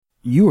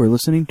You are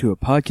listening to a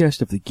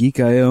podcast of the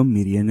Geek.io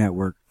Media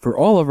Network. For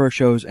all of our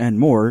shows and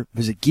more,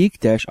 visit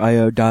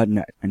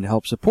geek-io.net. And to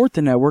help support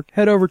the network,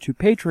 head over to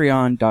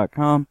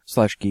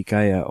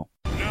patreon.com/geek.io.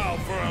 Now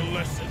for a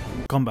lesson.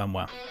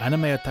 Konbanwa,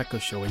 Anime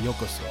Otaku Show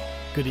yokoso.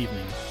 Good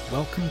evening.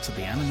 Welcome to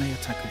the Anime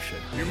Otaku Show.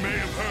 You may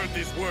have heard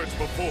these words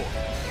before,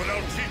 but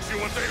I'll teach you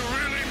what they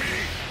really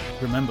mean.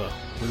 Remember,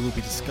 we will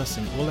be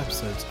discussing all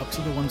episodes up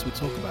to the ones we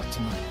talk about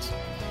tonight.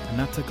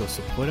 Anata go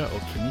Sopora o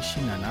Kinishi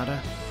Nanara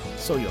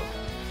Soyo.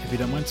 If you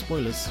don't mind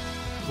spoilers,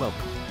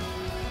 welcome.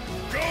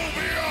 Go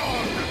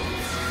beyond!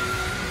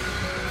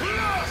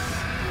 Plus!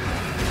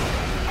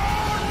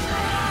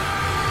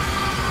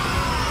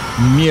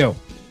 Mew.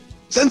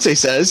 Sensei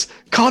says,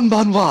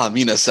 Konbanwa,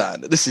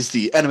 minasan. This is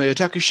the Anime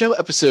Otaku Show,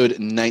 episode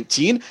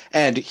 19,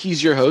 and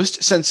he's your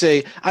host,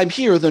 Sensei. I'm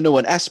here, though no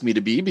one asked me to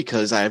be,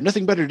 because I have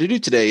nothing better to do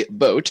today,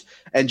 Boat.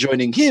 And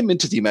joining him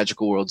into the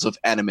magical worlds of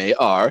anime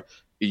are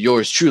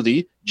yours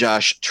truly,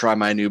 Josh Try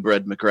My New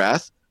Bread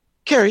McGrath,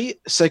 Carrie,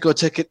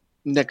 Psychotech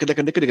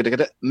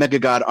Mega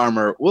God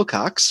Armor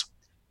Wilcox,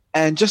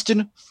 and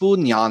Justin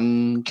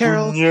Funyan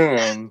Carroll.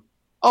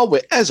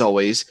 Always, as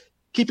always,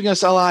 keeping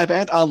us alive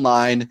and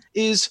online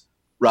is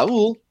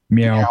Raul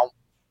Meow.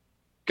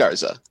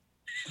 Garza.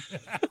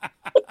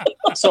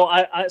 So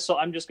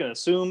I'm just going to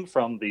assume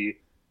from the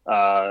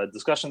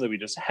discussion that we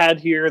just had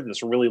here,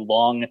 this really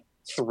long,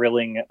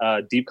 thrilling,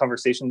 deep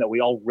conversation that we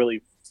all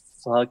really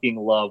fucking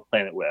love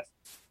playing it with.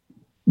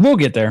 We'll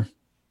get there.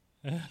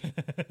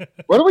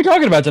 What are we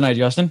talking about tonight,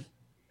 Justin?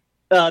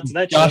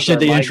 Josh did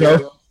the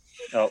intro.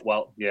 Oh,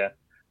 well, yeah.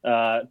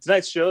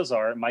 Tonight's shows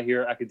are My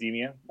Hero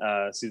Academia,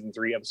 Season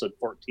 3, Episode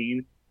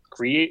 14,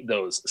 Create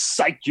Those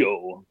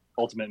Psycho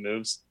Ultimate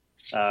Moves.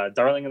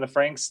 Darling in the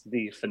Franxx,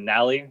 the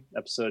finale,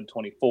 Episode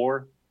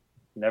 24,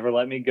 Never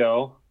Let Me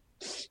Go.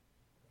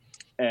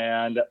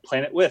 And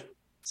Planet With,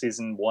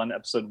 Season 1,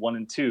 Episode 1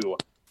 and 2,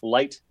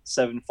 Light,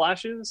 7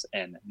 Flashes,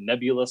 and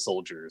Nebula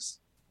Soldiers.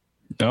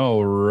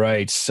 All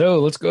right,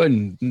 so let's go ahead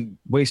and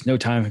waste no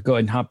time. Go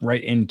ahead and hop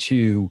right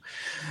into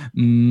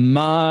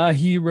My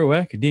Hero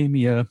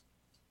Academia.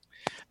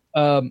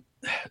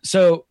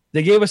 So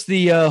they gave us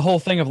the whole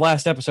thing of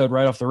last episode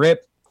right off the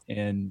rip.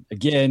 And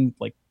again,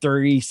 like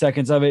 30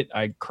 seconds of it,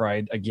 I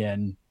cried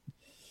again.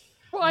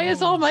 Why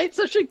is All Might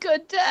such a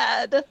good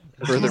dad?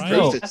 Further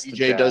proof that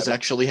CJ does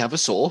actually have a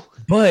soul.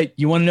 But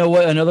you want to know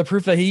what another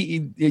proof that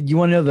you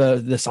want to know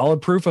the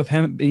solid proof of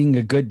him being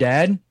a good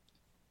dad?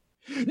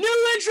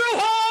 New intro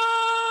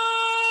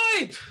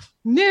hype!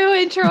 New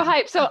intro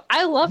hype. So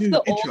I love New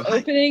the intro old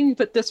hype. opening,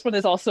 but this one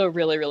is also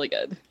really, really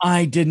good.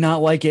 I did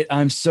not like it.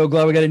 I'm so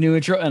glad we got a new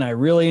intro, and I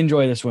really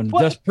enjoy this one.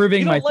 What? Thus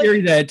proving You my don't like theory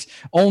it? that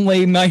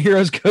only My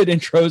Hero's good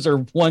intros are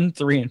 1,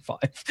 3, and 5.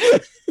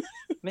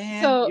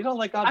 Man, So, you don't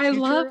like Odd I Future?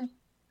 love-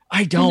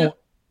 I don't.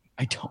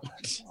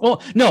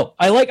 Well, no,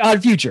 I like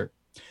Odd Future.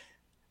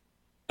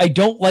 I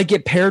don't like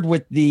it paired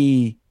with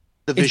the.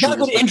 It's not a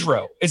good visuals.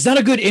 intro. It's not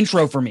a good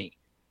intro for me.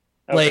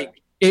 Okay.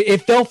 Like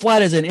it fell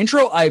flat as an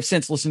intro. I've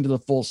since listened to the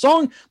full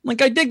song. I'm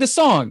like, I dig the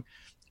song.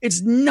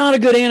 It's not a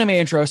good anime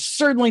intro.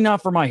 Certainly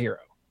not for My Hero.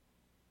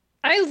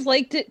 I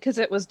liked it because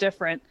it was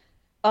different.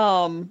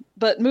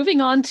 But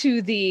moving on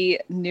to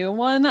the new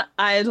one,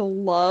 I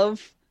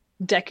love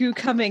Deku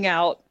coming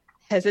out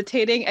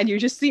hesitating, and you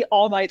just see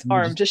All Might's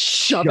arm just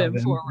shove him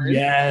forward.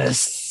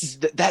 Yes.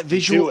 That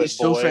visual Do it, is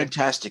so boy.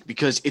 fantastic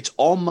because it's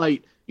All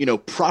Might,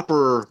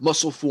 proper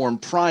muscle form,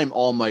 prime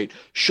All Might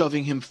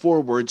shoving him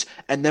forwards,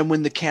 and then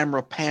when the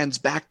camera pans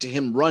back to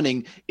him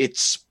running,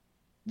 it's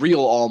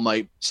real All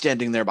Might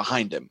standing there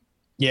behind him.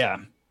 Yeah.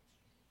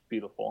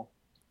 Beautiful.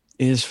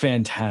 It is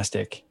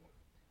fantastic.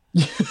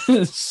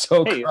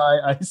 So Hey.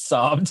 I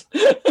sobbed.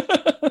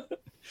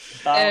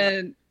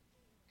 And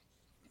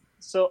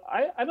So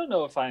I don't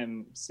know if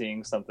I'm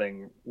seeing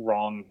something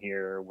wrong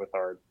here with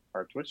our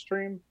Twitch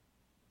stream.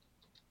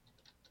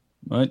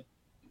 What?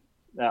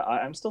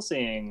 I'm still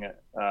seeing.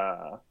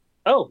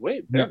 Oh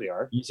wait, there Yeah. they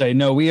are. You say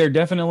no, we are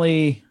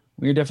definitely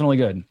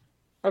good.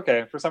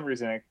 Okay, for some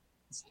reason it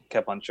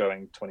kept on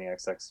showing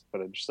 20xx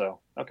footage. So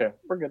okay,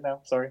 we're good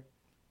now. Sorry.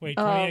 Wait,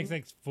 Um,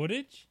 20xx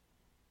footage?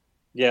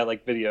 Yeah,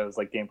 like videos,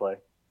 like gameplay.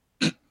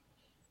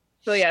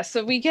 so yeah,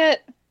 so we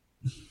get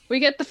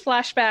the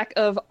flashback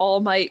of All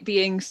Might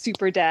being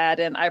super dad,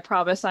 and I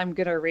promise I'm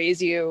gonna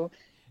raise you.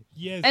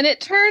 Yes. And it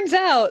turns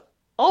out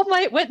All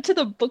Might went to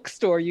the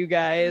bookstore, you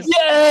guys.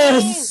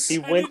 Yes.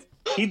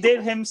 He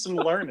did him some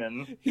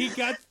learning. He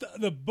got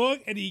the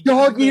book and he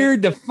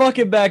Dog-eared the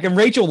fucking back, and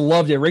Rachel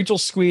loved it. Rachel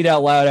squeaked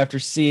out loud after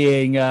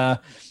seeing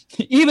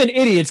even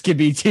idiots can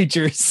be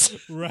teachers.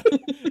 Right.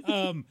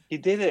 He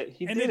did it.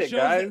 He And did it it, shows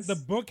guys. that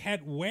the book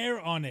had wear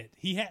on it.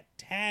 He had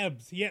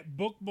tabs. He had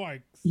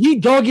bookmarks. He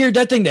dog-eared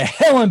that thing to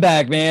hell and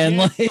back, man.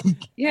 Yes. Like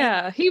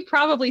Yeah, he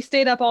probably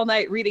stayed up all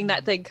night reading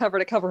that thing cover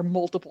to cover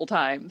multiple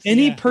times.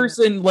 any Yeah.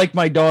 person like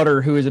my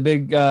daughter who is a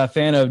big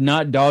fan of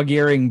not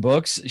dog-earing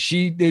books,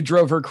 it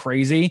drove her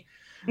crazy.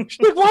 She's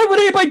like, why would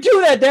anybody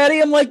do that, Daddy?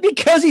 I'm like,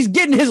 because he's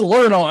getting his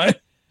learn on.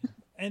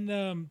 And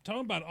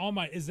talking about All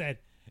Might is that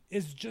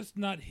it's just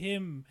not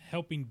him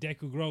helping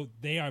Deku grow.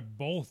 They are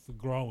both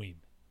growing.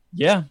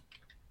 Yeah.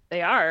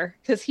 They are,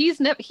 because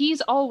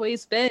he's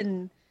always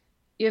been,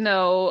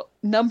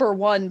 number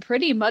one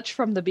pretty much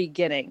from the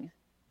beginning.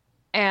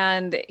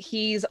 And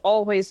he's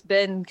always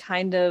been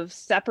kind of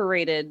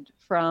separated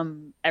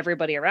from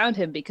everybody around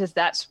him because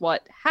that's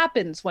what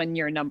happens when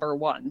you're number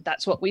one.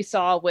 That's what we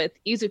saw with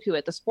Izuku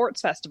at the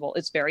sports festival.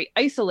 It's very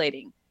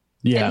isolating.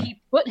 Yeah. And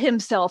he put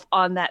himself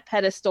on that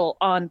pedestal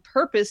on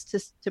purpose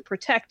to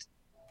protect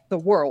the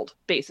world,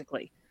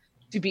 basically,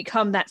 to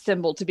become that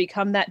symbol, to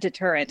become that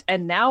deterrent.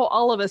 And now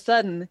all of a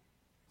sudden,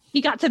 he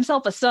got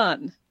himself a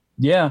son.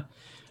 Yeah.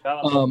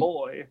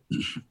 Boy.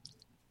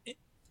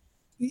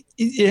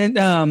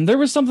 And there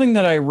was something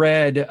that I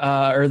read,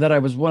 or that I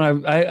was one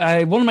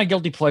of my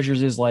guilty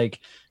pleasures is like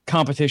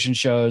competition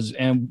shows,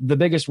 and the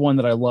biggest one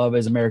that I love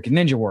is American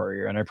Ninja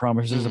Warrior, and I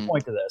promise there's a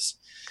point to this.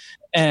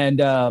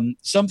 And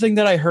something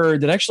that I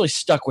heard that actually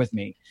stuck with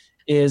me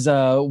is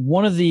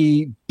one of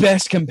the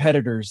best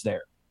competitors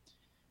there.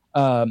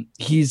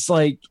 He's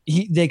like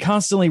they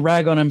constantly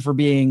rag on him for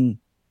being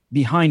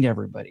behind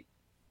everybody.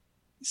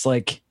 It's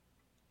like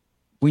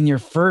when you're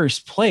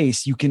first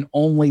place, you can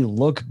only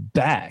look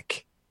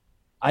back.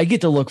 I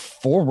get to look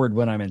forward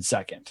when I'm in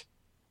second.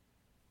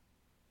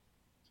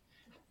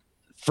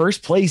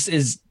 First place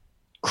is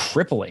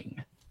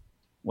crippling.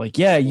 Like,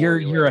 yeah,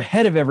 you're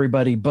ahead of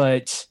everybody,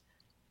 but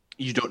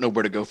you don't know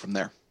where to go from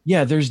there.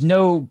 Yeah, there's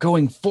no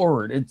going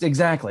forward. It's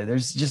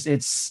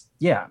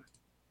yeah.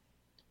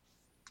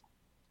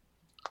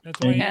 That's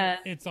why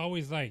it's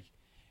always like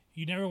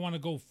you never want to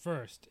go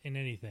first in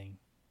anything.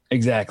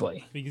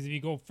 Exactly. Because if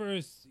you go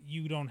first,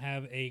 you don't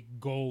have a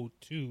goal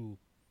to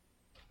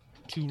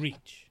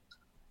reach.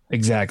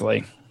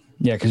 Exactly.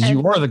 Yeah, because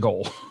you are the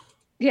goal.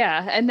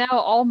 Yeah, and now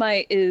All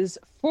Might is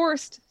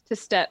forced to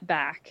step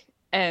back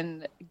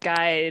and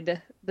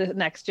guide the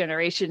next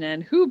generation.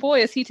 And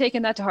boy, is he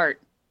taking that to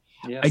heart.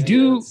 Yes, I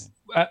do.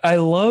 I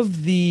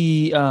love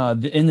the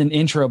in the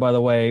intro, by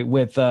the way,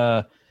 with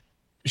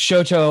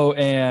Shoto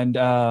and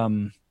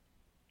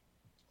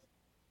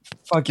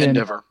fucking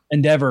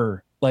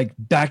Endeavor, like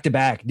back to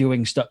back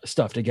doing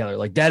stuff together.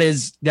 Like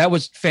that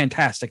was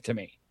fantastic to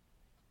me.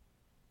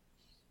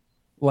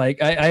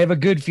 Like I have a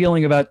good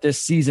feeling about this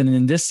season,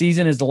 and this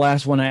season is the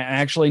last one I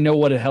actually know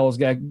what the hell is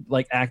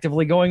like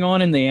actively going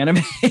on in the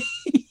anime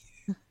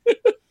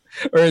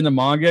or in the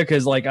manga,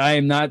 because like I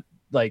am not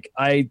like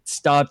I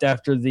stopped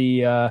after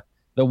the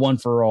one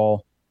for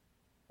all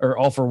or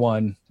all for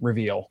one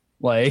reveal.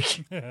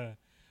 Like,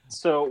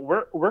 so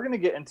we're gonna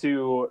get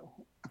into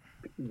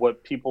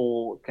what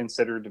people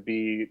consider to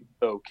be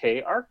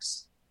okay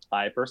arcs.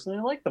 I personally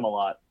like them a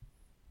lot.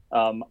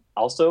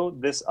 Also,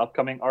 this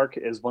upcoming arc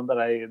is one that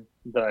I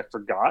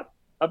forgot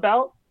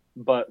about,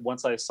 but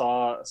once I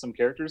saw some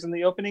characters in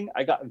the opening,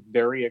 I got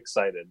very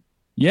excited.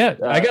 Yeah,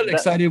 I got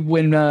excited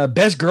when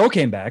Best Girl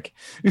came back.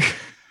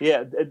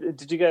 Yeah,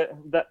 did you get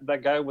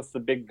that guy with the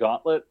big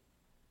gauntlet?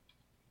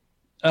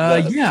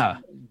 Yeah.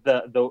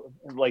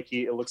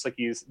 It looks like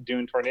he's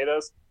doing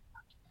tornadoes.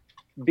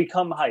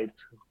 Become hype,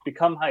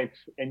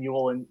 and you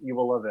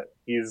will love it.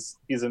 He's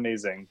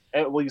amazing.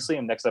 And, well, you see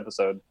him next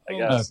episode, I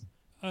guess.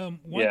 One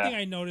thing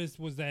I noticed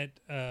was that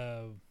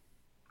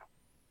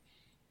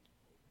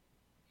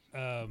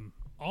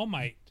All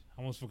Might, I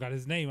almost forgot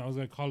his name. I was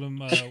going to call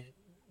him.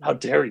 How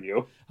dare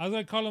you? I was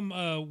going to call him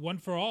One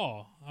for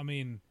All. I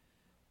mean,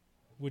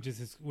 which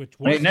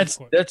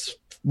that's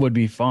would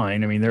be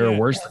fine. I mean, there are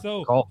worse.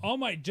 So All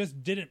Might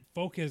just didn't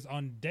focus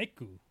on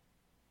Deku.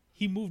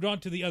 He moved on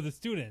to the other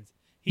students.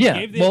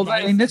 I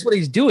mean, that's what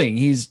he's doing.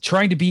 He's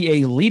trying to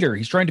be a leader.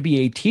 He's trying to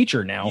be a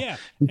teacher now. Yeah,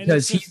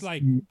 because and he's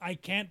like, I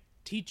can't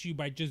teach you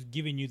by just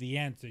giving you the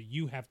answer.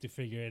 You have to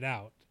figure it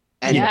out.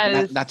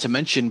 And not to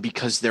mention,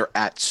 because they're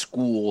at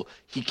school,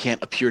 he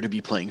can't appear to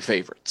be playing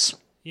favorites.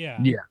 Yeah.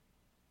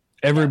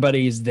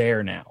 Everybody's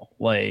there now.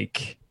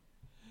 Like,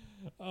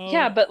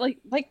 but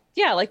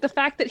like the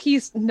fact that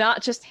he's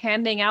not just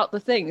handing out the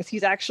things,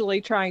 he's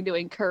actually trying to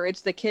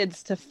encourage the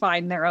kids to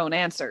find their own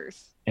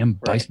answers. And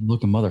Bison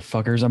looking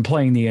motherfuckers. I'm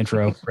playing the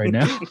intro right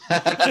now.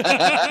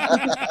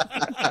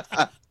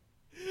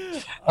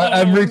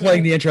 I'm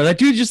replaying the intro. That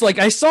dude just like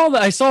I saw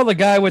the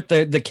guy with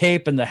the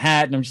cape and the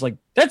hat, and I'm just like,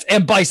 that's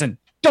M. Bison.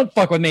 Don't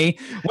fuck with me.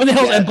 When the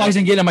hell is M.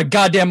 Bison getting on my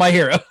goddamn My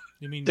Hero?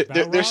 You mean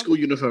their school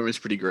uniform is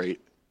pretty great.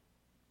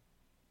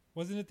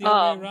 Wasn't it the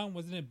other way around?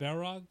 Wasn't it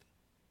Balrog?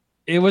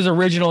 It was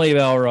originally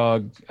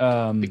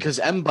Balrog. Because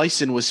M.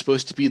 Bison was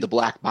supposed to be the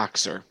black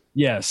boxer.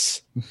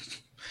 Yes.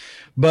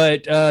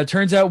 But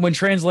turns out when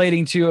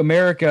translating to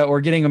America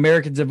or getting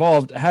Americans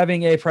involved,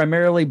 having a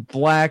primarily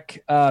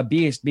black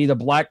beast be the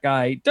black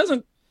guy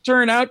doesn't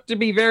turn out to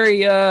be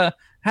very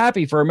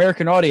happy for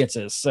American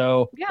audiences.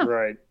 So yeah,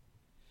 right.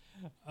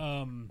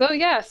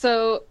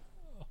 So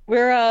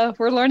we're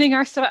learning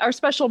our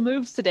special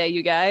moves today,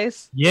 you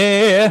guys.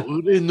 Yeah.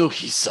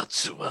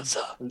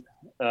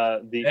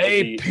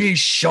 AP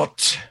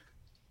shot.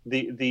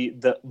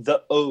 The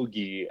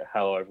Ogi,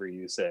 however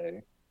you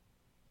say.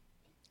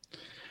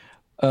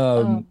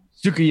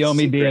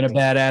 Tsukuyomi being a Secret.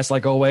 badass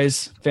like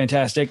always.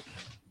 Fantastic.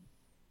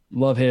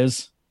 Love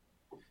his.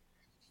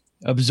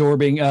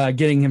 Absorbing,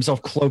 getting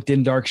himself cloaked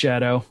in Dark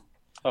Shadow.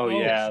 Oh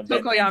yeah,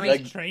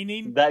 Tokoyami.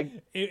 Training. that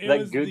It that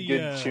was good the,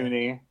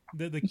 Chuni.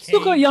 The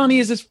Tsukuyomi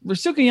is his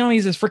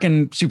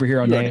freaking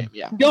superhero name.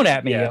 Yeah. Don't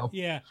at me, Yeah. yo.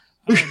 Yeah.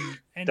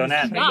 And Don't his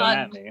at me. Don't training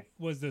at me.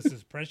 was the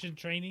suppression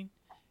training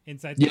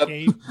inside the Yep.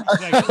 cave.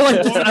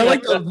 I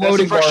like the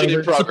loading bar. Suppression in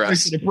there.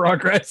 progress. Suppression in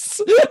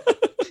progress.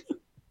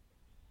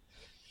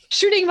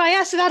 Shooting my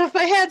acid out of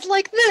my hands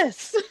like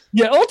this.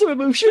 Yeah, ultimate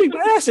move, shooting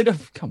my acid.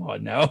 Come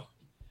on now.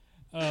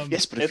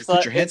 Yes, but if It's you put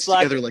like- your hands it's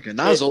like- together like a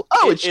nozzle,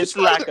 It's just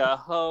like farther. a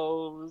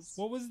hose.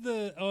 What was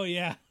the? Oh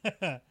yeah.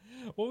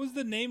 What was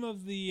the name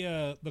of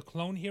the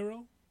clone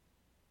hero?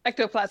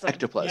 Ectoplasm.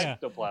 Ectoplasm. Yeah.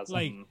 Ectoplasm.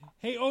 Like,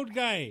 hey, old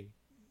guy,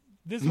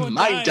 this one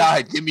Mine died.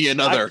 died. Give me I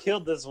another.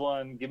 killed this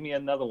one. Give me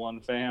another one,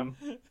 fam.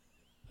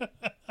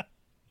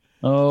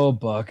 Oh,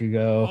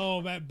 Bakugo.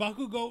 Oh man,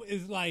 Bakugo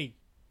is like.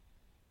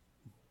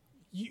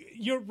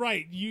 You're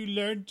right. You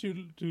learn to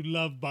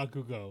love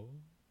Bakugo.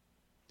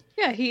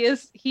 Yeah, he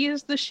is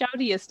the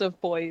shoutiest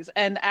of boys.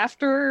 And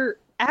after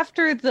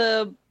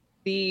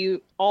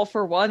the All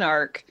for One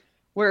arc,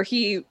 where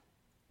he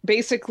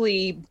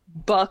basically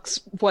bucks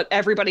what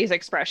everybody's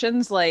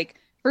expressions, like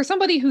for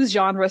somebody who's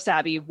genre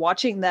savvy,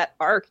 watching that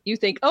arc, you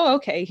think, oh,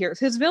 okay, here's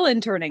his villain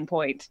turning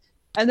point.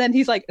 And then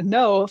he's like,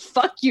 no,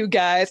 fuck you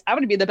guys. I'm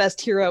gonna be the best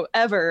hero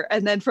ever.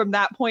 And then from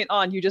that point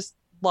on, you just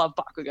love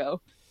Bakugo.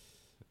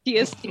 He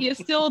is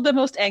still the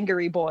most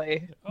angry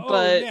boy. Oh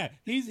but yeah,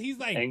 he's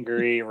like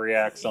Angry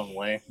reacts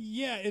only.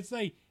 Yeah, it's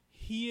like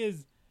he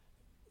is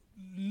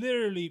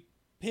literally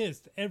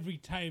pissed every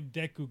time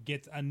Deku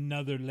gets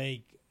another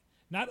leg,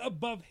 not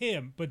above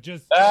him, but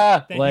just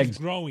that legs. he's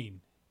growing.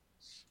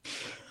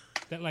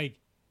 That like,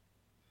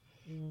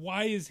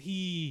 why is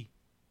he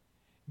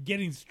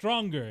getting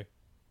stronger?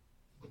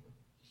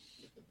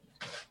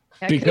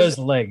 Yeah, Because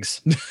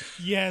legs.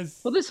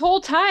 Yes. well, this whole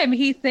time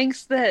he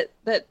thinks that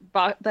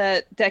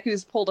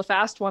Deku's pulled a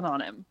fast one on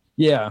him.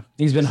 Yeah,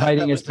 he's been hiding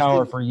That his was the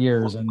power thing. for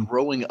years, and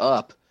Growing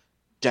up,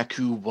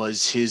 Deku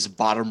was his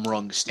bottom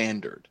rung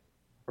standard.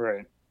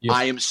 Right. Yep.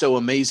 I am so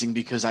amazing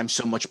because I'm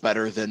so much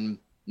better than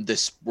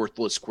this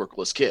worthless,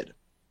 quirkless kid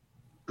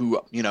who,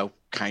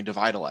 kind of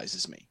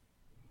idolizes me.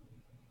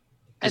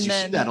 Because And you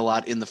see then- that a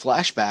lot in the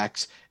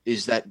flashbacks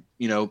is that,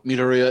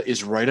 Midoriya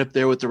is right up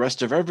there with the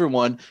rest of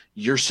everyone.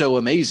 You're so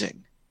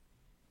amazing.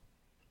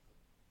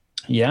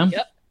 yeah.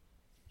 Yep.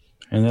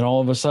 And then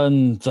all of a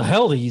sudden, the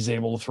hell he's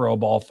able to throw a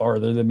ball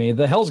farther than me.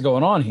 The hell's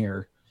going on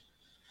here?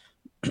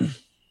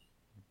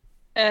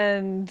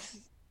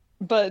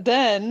 But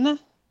then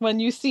when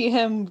you see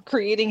him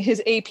creating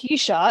his AP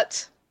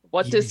shot,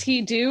 what does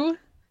he do?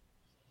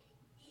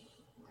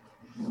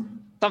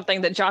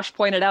 Something that Josh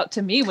pointed out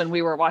to me when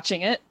we were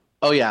watching it.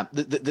 Oh yeah,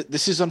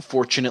 this is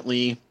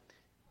unfortunately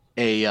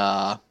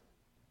a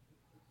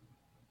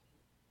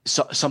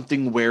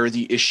something where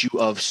the issue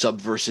of sub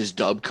versus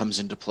dub comes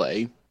into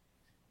play.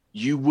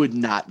 You would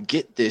not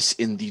get this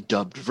in the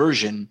dubbed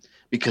version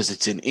because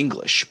it's in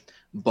English.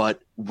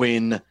 But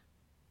when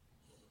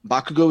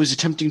Bakugo is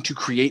attempting to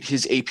create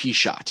his AP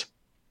shot,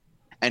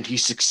 and he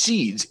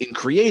succeeds in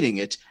creating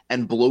it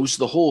and blows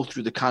the hole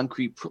through the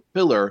concrete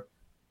pillar,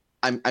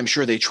 I'm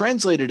sure they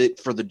translated it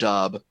for the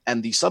dub,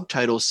 and the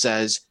subtitle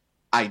says,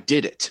 "I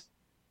did it."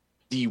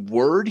 The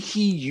word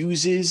he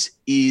uses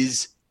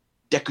is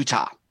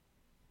Dekuta.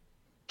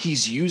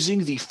 He's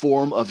using the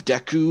form of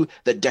Deku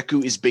that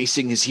Deku is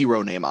basing his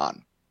hero name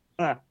on.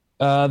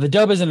 The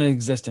dub isn't in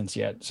existence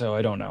yet, so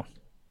I don't know.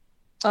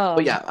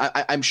 But yeah,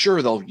 I'm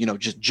sure they'll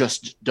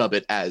just dub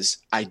it as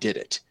 "I did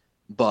it."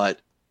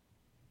 But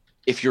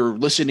if you're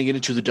listening it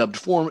into the dubbed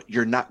form,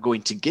 you're not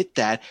going to get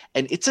that,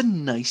 and it's a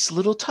nice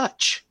little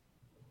touch.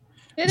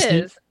 It See,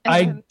 is.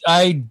 And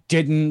I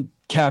didn't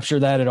capture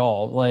that at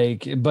all.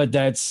 But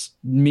that's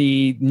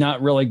me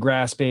not really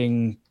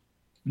grasping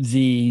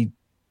the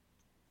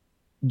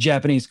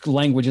Japanese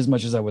language as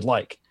much as I would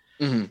like.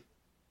 Mm-hmm.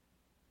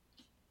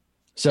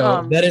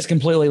 So that is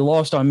completely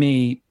lost on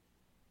me,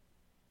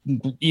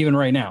 even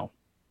right now.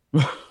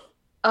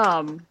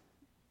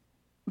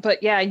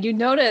 But yeah, you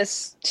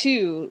notice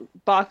too,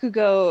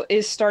 Bakugo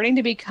is starting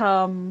to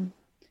become,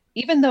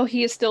 even though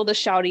he is still the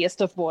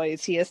shoutiest of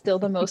boys, he is still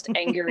the most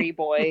angry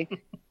boy.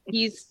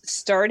 He's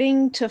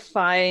starting to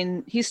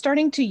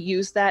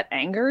use that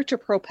anger to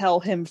propel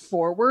him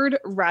forward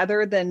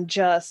rather than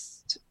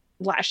just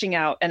lashing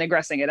out and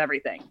aggressing at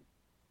everything.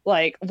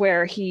 Like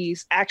where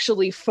he's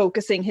actually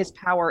focusing his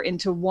power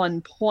into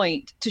one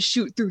point to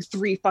shoot through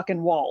 3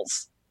 fucking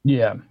walls.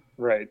 Yeah.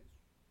 Right.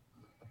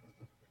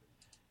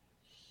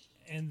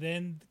 And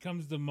then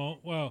comes the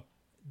moment. Well,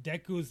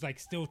 Deku is like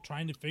still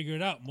trying to figure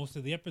it out most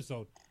of the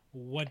episode.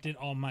 What did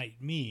All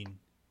Might mean?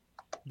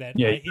 That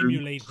I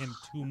emulate him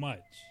too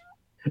much.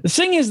 The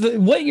thing is that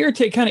what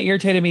kind of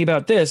irritated me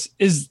about this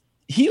is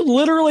he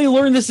literally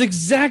learned this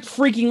exact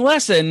freaking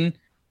lesson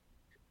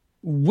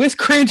with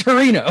Gran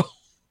Torino.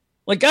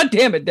 Like, God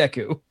damn it,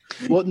 Deku.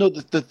 Well, no,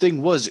 the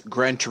thing was,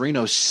 Gran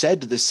Torino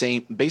said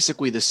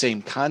basically the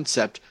same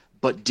concept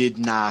but did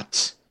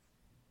not,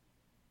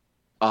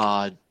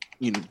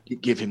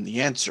 give him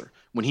the answer.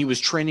 When he was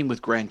training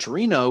with Gran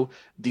Torino,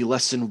 the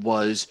lesson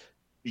was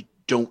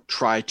don't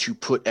try to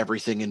put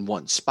everything in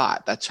one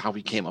spot. That's how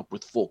he came up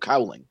with full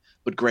cowling.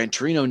 But Gran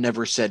Torino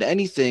never said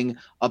anything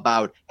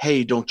about,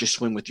 hey, don't just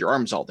swing with your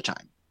arms all the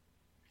time.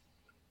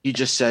 He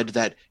just said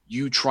that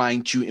you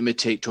trying to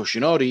imitate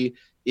Toshinori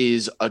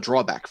is a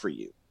drawback for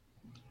you.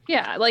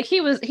 Yeah, like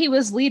he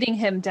was leading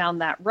him down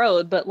that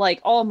road, but like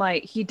All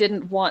Might, he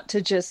didn't want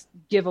to just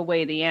give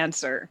away the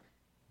answer.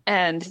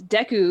 And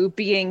Deku,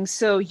 being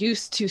so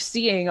used to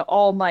seeing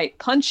All Might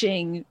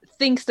punching,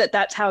 thinks that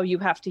that's how you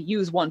have to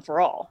use One for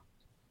All.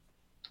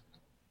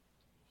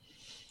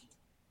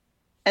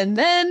 And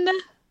then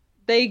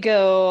they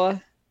go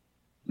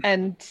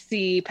and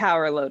see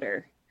Power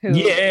Loader. Who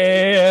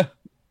Yeah,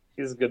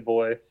 He's a good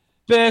boy.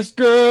 best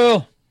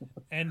girl.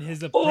 And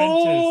his apprentice.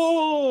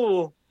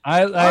 Oh,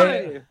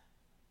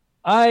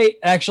 I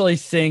actually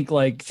think,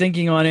 like,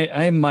 thinking on it,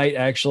 I might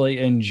actually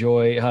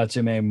enjoy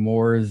Hatsume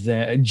more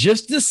than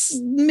just the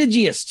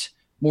smidgiest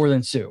more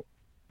than Sue,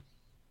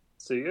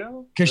 so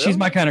you? because she's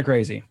my kind of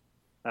crazy.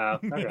 Oh,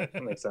 okay,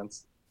 that makes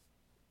sense.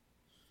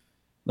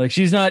 Like,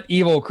 she's not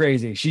evil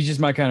crazy. She's just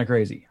my kind of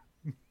crazy.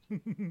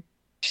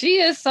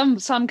 she is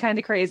some kind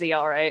of crazy,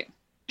 all right.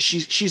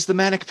 She's the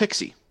manic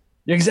pixie.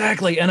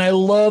 Exactly, and I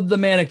love the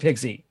manic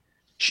pixie.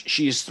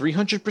 She is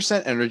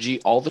 300% energy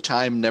all the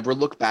time. Never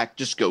look back.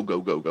 Just go, go,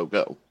 go, go,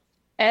 go.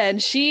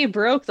 And she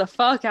broke the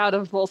fuck out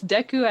of both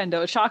Deku and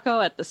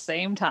Ochako at the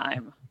same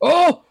time.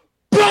 Oh,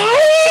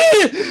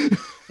 Brian!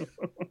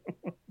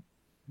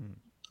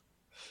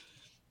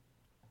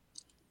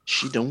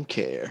 She don't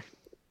care.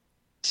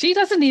 She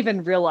doesn't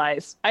even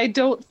realize. I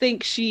don't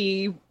think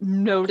she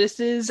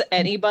notices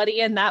anybody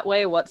in that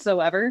way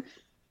whatsoever.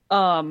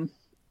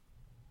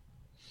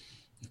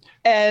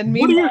 And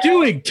What are you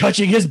doing?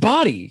 Touching his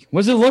body?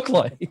 What does it look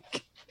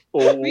like?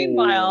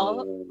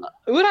 Meanwhile,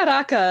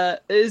 Uraraka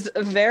is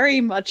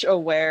very much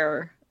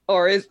aware,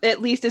 or is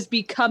at least is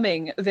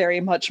becoming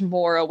very much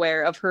more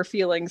aware of her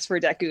feelings for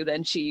Deku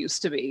than she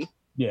used to be.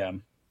 Yeah.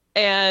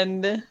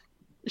 And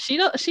she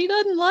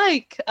doesn't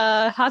like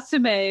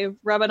Hatsume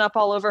rubbing up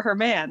all over her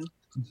man.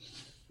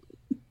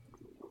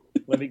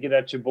 Let me get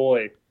at your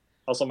boy.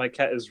 Also, my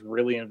cat is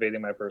really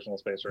invading my personal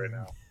space right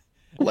now.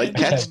 Like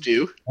cats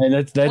do. And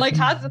that's Like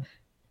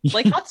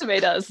Hatsume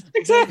does.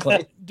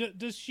 Exactly.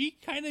 Does she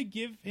kind of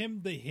give him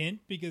the hint,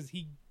 because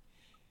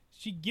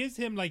she gives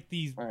him like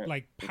these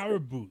like power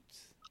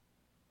boots,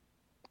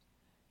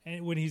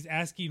 and when he's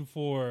asking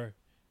for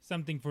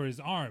something for his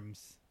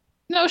arms.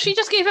 No, she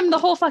just gave him the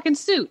whole fucking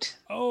suit.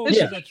 Oh,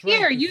 Yeah. that's right.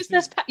 Here, use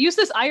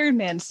this Iron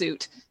Man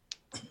suit.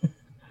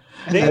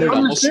 They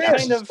almost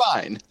kind of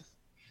fine.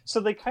 So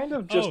they kind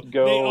of just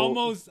go. They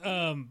almost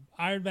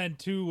Iron Man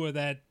 2, where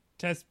that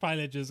test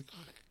pilot just.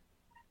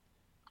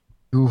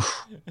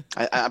 Oof.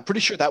 I'm pretty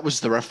sure that was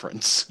the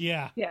reference.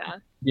 Yeah. Yeah.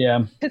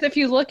 Yeah. Because if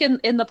you look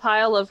in the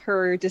pile of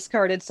her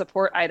discarded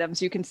support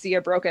items, you can see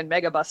a broken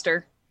Mega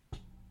Buster.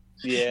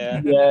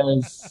 Yeah.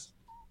 Yes.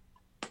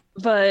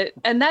 But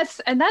and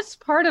that's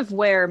part of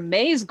where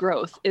May's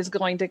growth is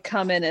going to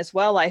come in as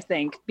well, I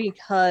think,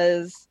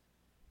 because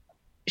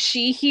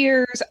she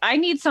hears, I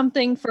need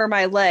something for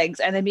my legs,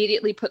 and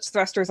immediately puts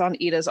thrusters on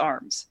Ida's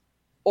arms.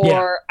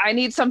 Or I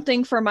need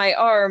something for my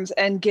arms,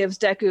 and gives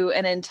Deku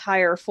an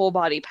entire full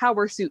body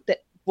power suit that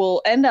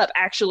will end up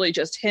actually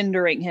just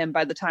hindering him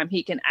by the time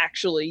he can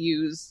actually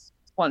use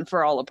One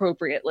for All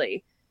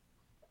appropriately.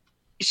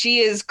 She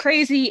is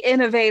crazy,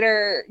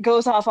 innovator,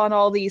 goes off on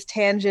all these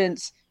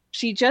tangents.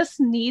 She just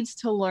needs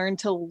to learn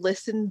to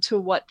listen to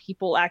what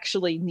people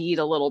actually need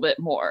a little bit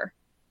more.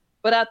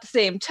 But at the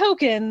same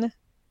token,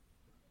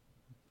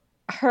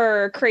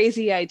 her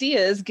crazy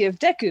ideas give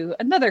Deku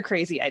another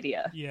crazy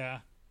idea. Yeah.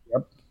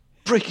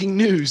 Breaking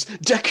news!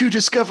 Deku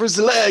discovers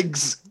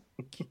legs!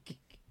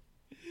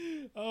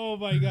 Oh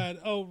my god.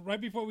 Oh,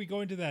 right before we go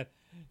into that,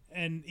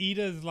 and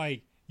Ida's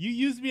like, you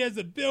used me as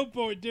a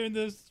billboard during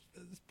this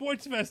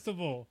sports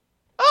festival.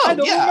 Oh, I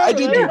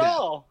did do at that.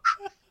 all.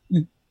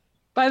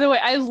 By the way,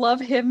 I love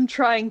him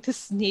trying to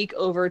sneak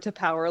over to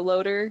Power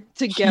Loader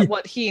to get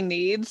what he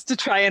needs to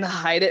try and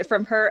hide it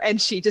from her,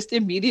 and she just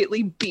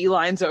immediately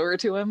beelines over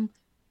to him.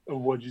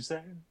 What'd you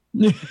say?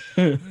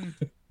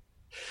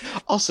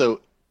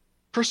 Also,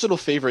 personal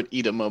favorite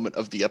Ida moment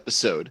of the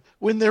episode,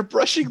 when they're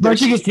brushing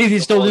His teeth,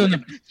 he's still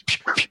doing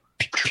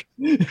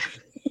it.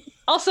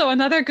 Also,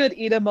 another good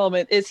Ida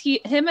moment is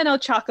him and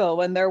Ochako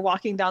when they're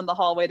walking down the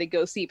hallway to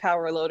go see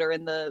Power Loader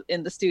in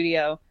the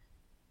studio.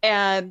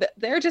 And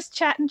they're just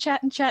chatting,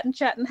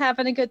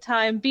 having a good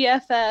time.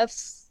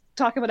 BFFs,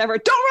 talking whatever.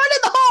 Don't run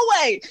in the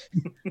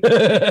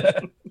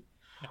hallway!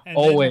 And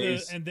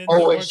Always. then the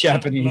Always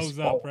workshop Japanese. blows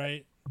up,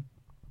 right?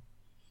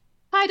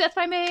 Hi, Death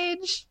by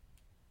Mage!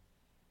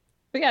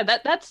 But yeah,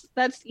 that's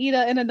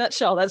Ida in a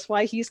nutshell. That's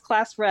why he's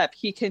class rep.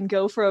 He can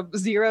go from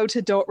 0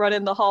 to don't run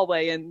in the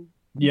hallway in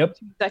 2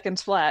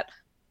 seconds flat.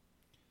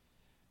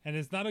 And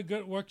it's not a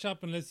good workshop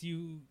unless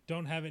you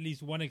don't have at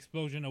least one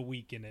explosion a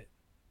week in it.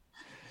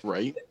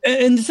 right?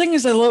 And the thing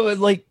is, I love it.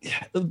 Like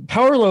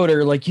Power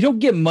Loader, like you don't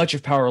get much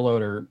of Power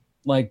Loader,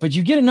 like, but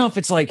you get enough.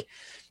 It's like,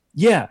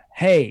 yeah,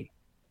 hey,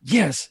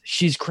 yes,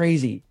 she's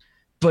crazy,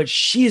 but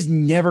she is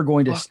never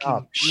going to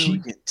stop.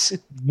 Brilliant. She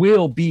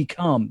will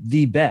become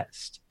the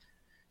best.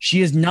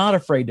 She is not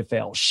afraid to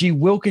fail. She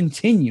will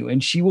continue,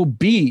 and she will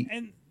be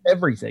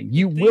everything.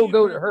 You will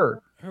go to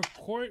her.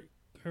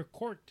 Her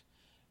court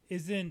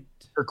isn't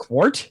her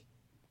quart.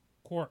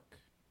 Quark.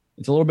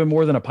 It's a little bit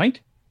more than a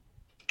pint.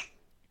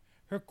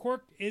 Her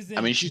quirk isn't.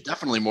 I mean, she's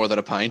definitely more than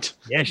a pint.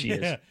 Yeah, she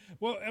is.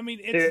 Well, I mean,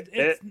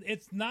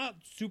 it's not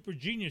super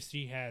genius.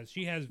 She has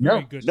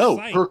very good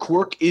sight. Her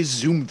quirk is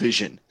zoom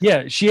vision.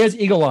 Yeah, she has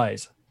eagle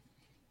eyes.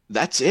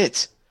 That's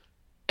it.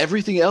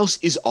 Everything else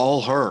is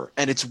all her,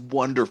 and it's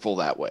wonderful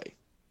that way.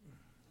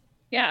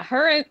 Yeah,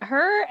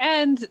 her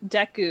and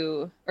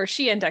Deku, or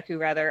she and Deku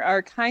rather,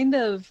 are kind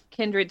of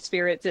kindred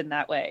spirits in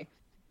that way.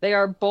 They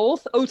are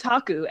both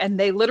otaku, and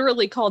they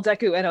literally call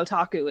Deku an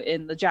otaku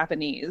in the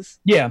Japanese.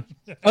 Yeah.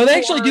 Oh, they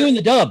actually do in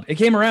the dub. It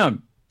came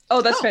around.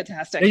 Oh, that's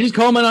fantastic. They just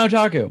call him an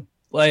otaku.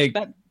 Like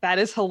that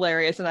is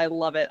hilarious, and I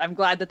love it. I'm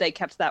glad that they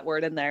kept that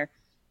word in there.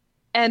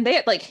 And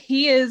they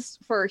he is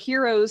for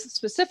heroes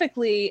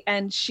specifically,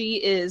 and she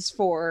is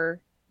for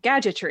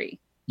gadgetry.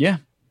 Yeah.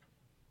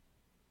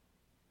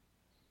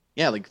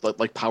 Yeah,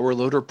 like Power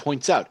Loader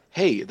points out,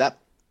 hey, that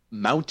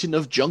mountain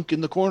of junk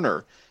in the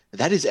corner.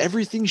 That is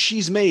everything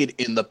she's made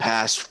in the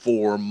past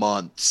 4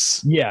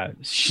 months. Yeah,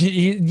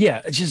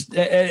 just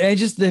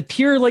the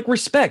pure like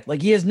respect.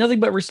 Like he has nothing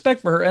but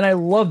respect for her, and I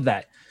love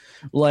that.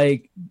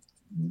 Like,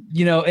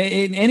 you know,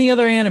 in any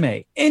other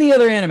anime,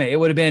 it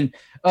would have been,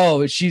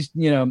 oh, she's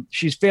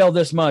failed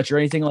this much or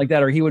anything like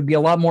that, or he would be a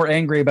lot more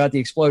angry about the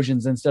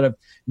explosions instead of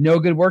no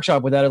good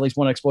workshop without at least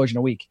one explosion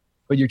a week.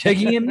 But you're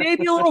taking him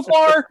maybe a little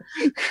far.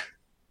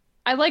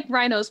 I like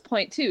Rhino's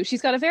point too.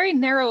 She's got a very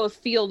narrow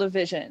field of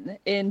vision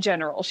in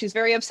general. She's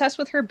very obsessed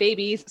with her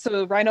babies,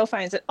 so Rhino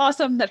finds it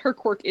awesome that her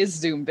quirk is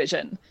zoom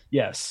vision.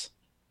 Yes.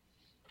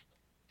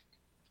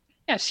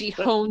 Yeah, she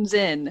hones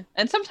in.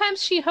 And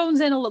sometimes she hones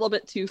in a little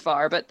bit too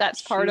far, but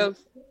that's part of...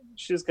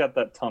 She's got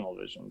that tunnel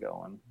vision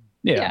going.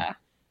 Yeah.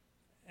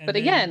 But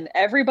again,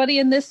 everybody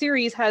in this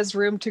series has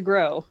room to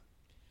grow.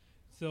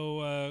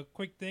 So,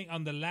 quick thing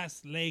on the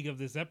last leg of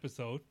this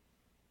episode.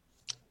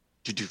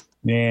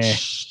 Yeah.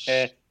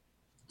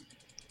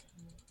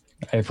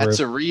 That's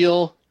a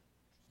real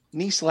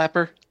knee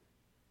slapper.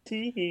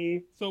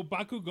 So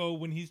Bakugo,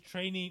 when he's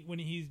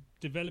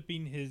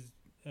developing his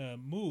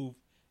move,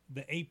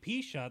 the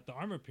AP shot, the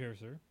armor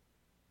piercer,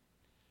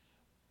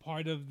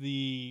 part of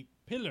the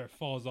pillar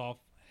falls off,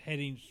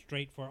 heading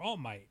straight for All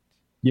Might.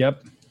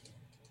 Yep.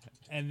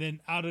 And then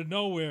out of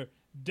nowhere,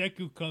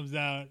 Deku comes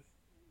out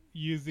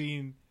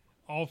using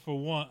All for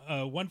One,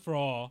 One for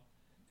All,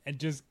 and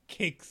just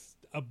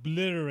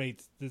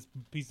obliterates this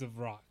piece of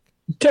rock.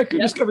 Deku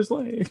just covers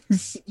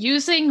legs.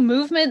 Using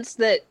movements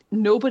that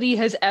nobody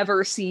has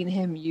ever seen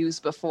him use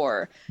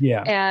before.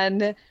 Yeah.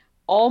 And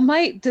All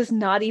Might does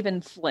not even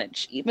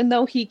flinch, even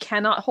though he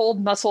cannot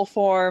hold muscle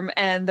form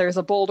and there's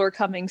a boulder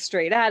coming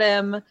straight at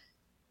him.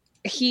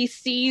 He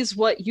sees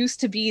what used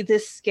to be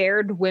this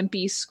scared,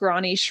 wimpy,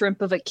 scrawny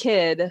shrimp of a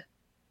kid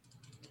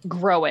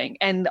growing,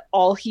 and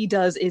all he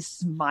does is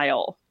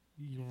smile.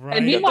 Right.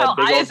 And meanwhile,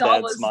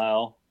 Aizawa's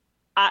smile.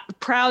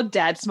 Proud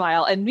dad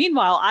smile, and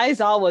meanwhile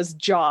Aizawa's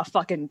jaw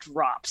fucking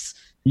drops.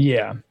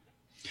 Yeah.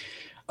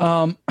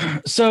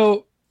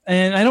 So,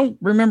 and I don't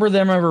remember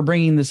them ever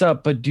bringing this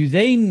up, but do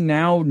they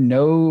now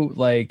know,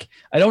 like,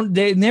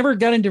 they never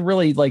got into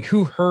really like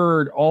who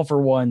heard All for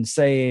One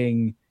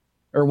saying,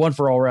 or One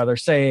for All rather,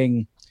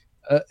 saying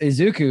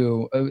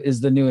Izuku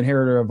is the new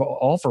inheritor of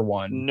All for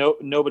One. No,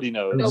 nobody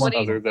knows.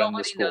 Nobody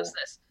knows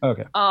this.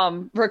 Okay.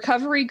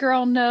 Recovery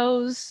Girl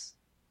knows.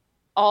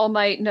 All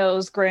Might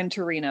knows. Gran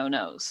Torino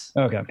knows.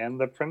 Okay. And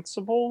the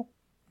principal?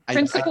 I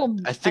think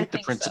the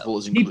principal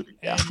is included.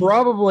 Yeah.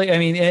 Probably. I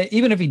mean,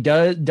 even if he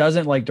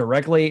doesn't like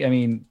directly, I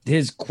mean,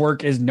 his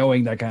quirk is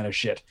knowing that kind of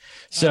shit.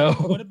 So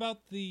what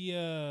about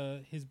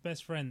his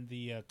best friend,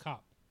 the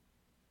cop?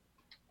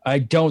 I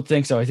don't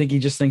think so. I think he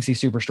just thinks he's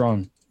super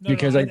strong. I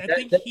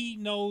think he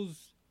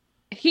knows.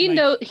 He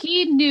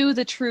knew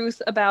the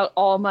truth about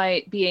All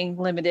Might being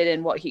limited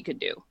in what he could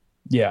do.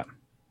 Yeah.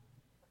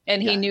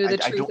 And he knew the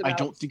truth about I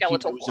don't think he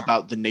knows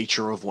about the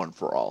nature of One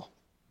for All.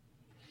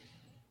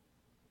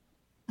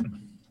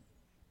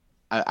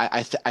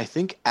 I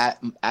think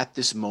at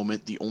this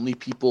moment, the only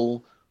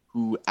people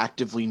who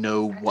actively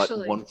know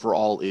what One for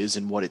All is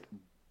and what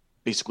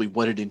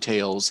it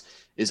entails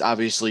is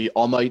obviously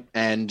All Might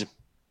and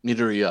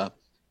Midoriya.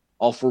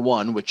 All for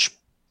One, which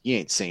he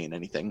ain't saying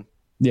anything.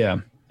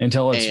 Yeah,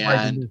 until it's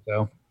and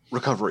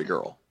Recovery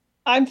Girl.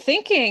 I'm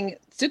thinking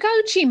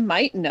Tsukauchi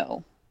might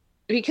know,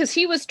 because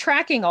he was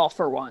tracking All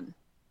for One.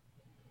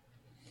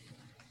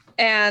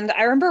 And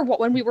I remember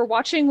when we were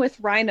watching with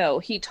Rhino,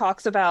 he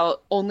talks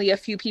about only a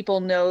few people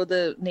know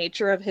the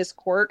nature of his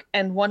quirk,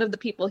 and one of the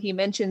people he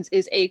mentions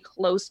is a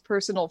close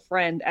personal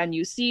friend, and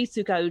you see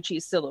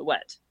Tsukauchi's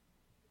silhouette.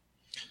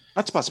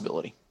 That's a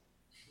possibility.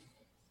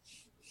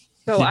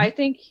 So I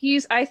think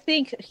he's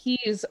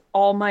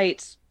All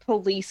Might's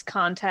police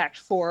contact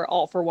for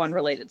All for One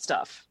related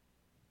stuff.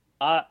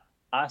 I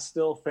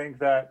still think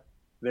that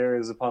there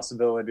is a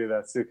possibility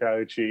that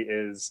Tsukauchi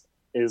is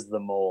the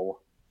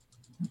mole.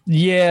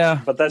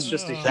 Yeah, but that's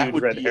just a That huge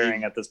would red be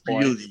herring at this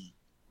point. really,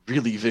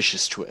 really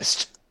vicious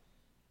twist.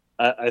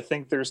 I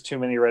think there's too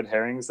many red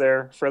herrings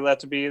there for that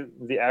to be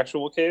the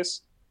actual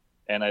case,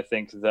 and I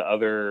think the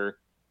other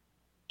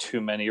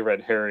too many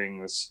red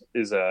herrings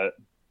is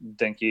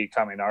Denki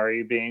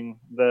Kaminari being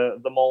the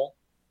mole.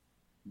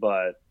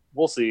 But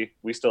we'll see.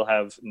 We still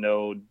have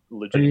no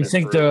legitimate. Do you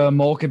think proof. the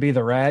mole could be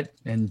the rat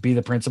and be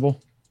the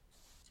principal?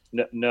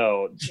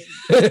 No.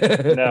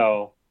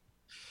 No.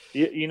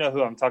 You know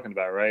who I'm talking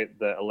about, right?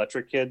 The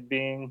electric kid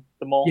being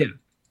the mole?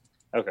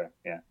 Yeah. Okay,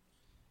 yeah.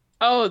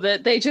 Oh,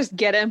 that they just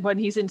get him when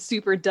he's in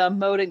super dumb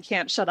mode and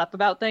can't shut up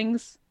about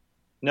things?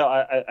 No,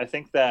 I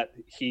think that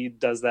he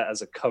does that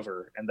as a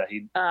cover and that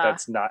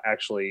that's not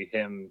actually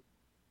him.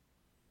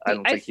 I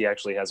don't think he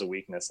actually has a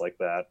weakness like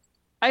that.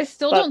 I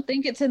still don't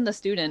think it's in the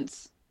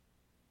students.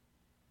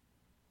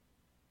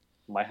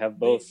 Might have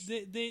both.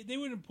 They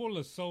wouldn't pull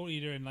a Soul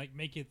Eater and like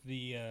make it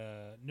the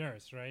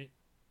nurse, right?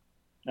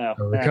 No.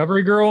 A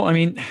recovery girl. I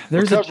mean,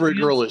 there's Recovery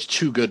girl is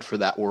too good for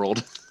that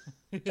world.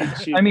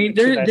 I mean,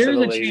 there's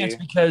a chance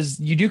because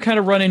you do kind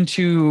of run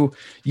into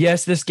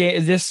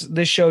this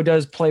show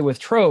does play with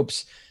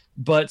tropes,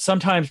 but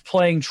sometimes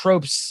playing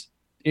tropes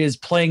is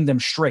playing them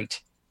straight.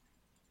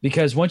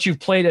 Because once you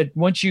have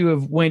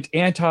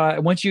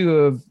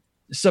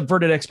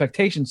subverted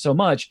expectations so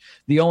much,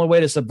 the only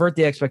way to subvert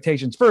the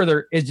expectations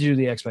further is to do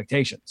the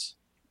expectations.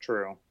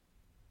 True.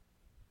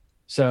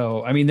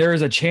 So, I mean, there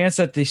is a chance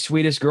that the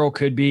sweetest girl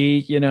could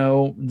be,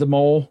 the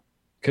mole,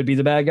 could be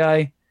the bad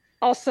guy.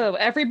 Also,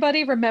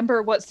 everybody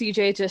remember what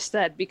CJ just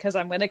said, because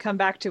I'm going to come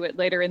back to it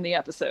later in the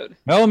episode.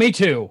 Oh, me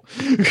too.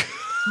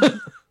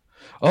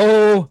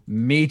 Oh,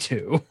 me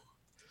too.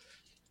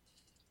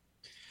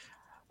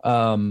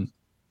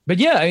 But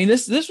yeah, I mean,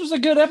 this was a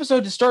good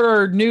episode to start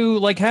our new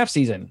half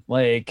season.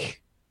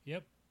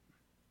 Yep.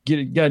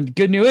 Got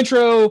good new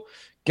intro,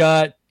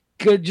 got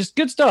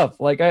good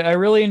stuff. I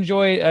really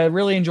enjoyed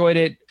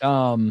it.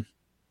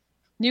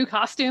 New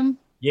costume.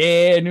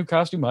 Yeah, new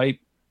costume hype.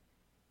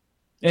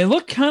 And it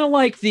looked kind of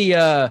like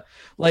the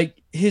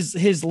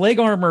his leg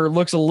armor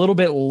looks a little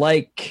bit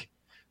like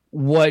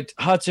what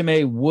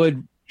Hatsume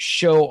would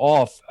show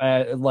off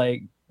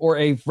or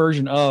a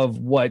version of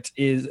what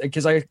is,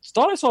 because I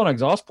thought I saw an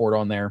exhaust port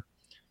on there,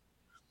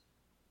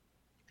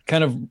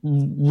 kind of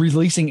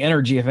releasing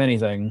energy, if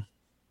anything.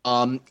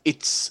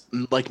 It's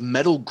like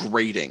metal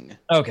grating.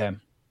 Okay.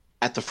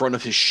 At the front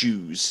of his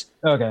shoes.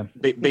 Okay.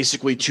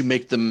 Basically to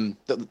make them.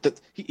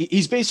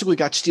 He's basically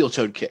got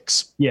steel-toed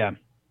kicks. Yeah.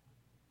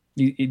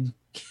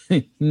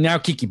 Now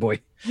Kiki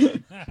boy.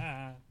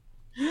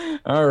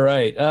 All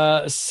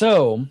right.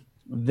 So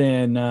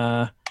then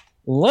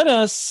let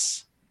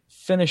us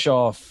finish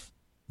off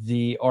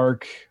the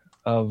arc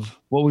of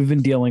what we've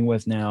been dealing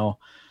with now.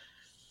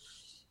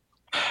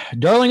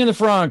 Darling in the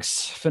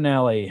Franxx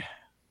finale.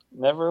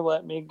 Never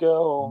let me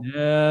go.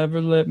 Never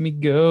let me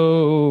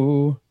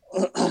go.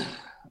 Never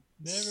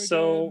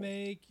gonna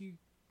make you.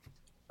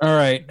 All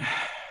right.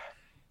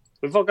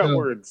 We've all got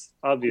words,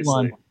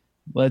 obviously.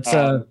 Let's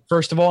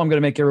first of all, I'm going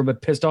to make everybody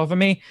pissed off at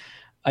me.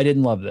 I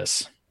didn't love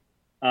this.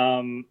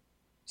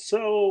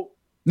 So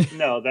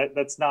no,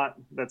 that's not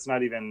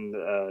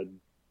even.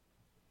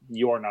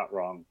 You're not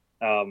wrong.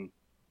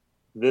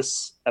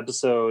 This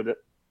episode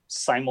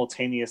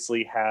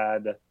simultaneously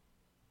had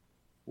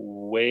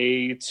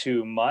way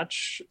too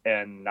much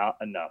and not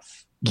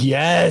enough.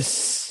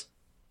 Yes.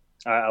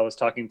 I was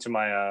talking to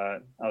my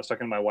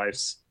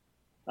wife's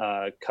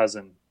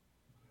cousin,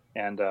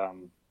 and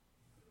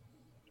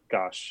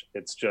gosh,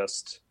 it's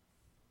just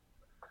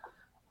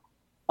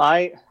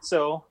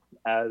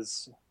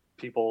as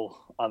people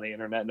on the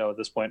internet know at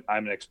this point,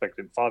 I'm an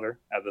expectant father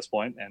at this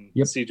point, and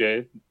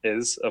CJ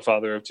is a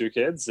father of 2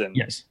 kids, and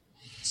yes.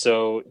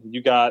 So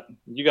you got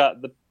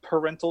the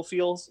parental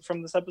feels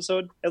from this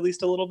episode at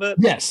least a little bit.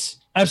 Yes,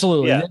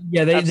 absolutely.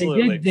 Yeah,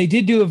 they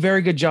did do a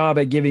very good job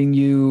at giving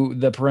you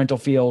the parental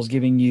feels,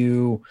 giving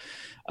you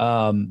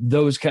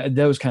those kind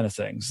of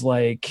things.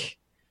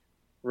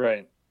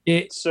 Right.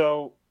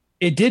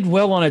 It did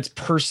well on its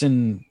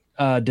person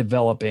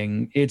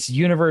developing. Its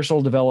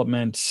universal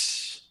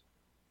development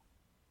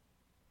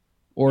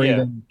or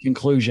even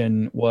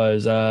conclusion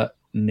was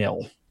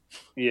nil.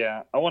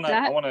 Yeah, I want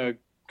to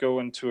go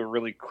into a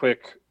really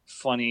quick,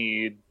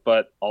 funny,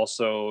 but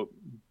also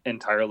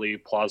entirely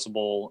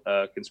plausible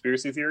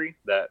conspiracy theory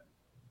that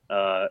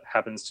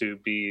happens to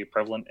be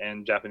prevalent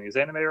in Japanese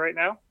anime right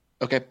now.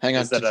 Okay, hang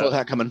on. Tinfoil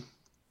hat coming.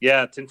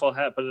 Yeah, tinfoil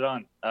hat, put it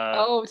on.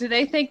 Do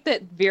they think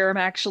that Virum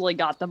actually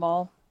got them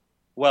all?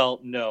 Well,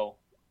 no.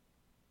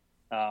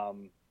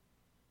 1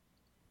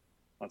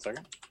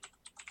 second.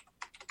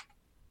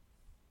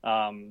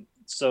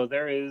 So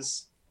there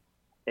is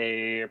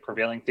a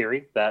prevailing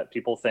theory that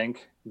people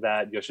think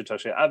that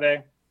Yoshitoshi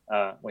Abe,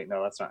 wait,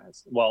 no, that's not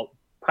his. Well,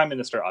 Prime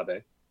Minister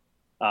Abe,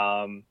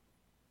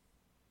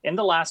 in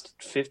the last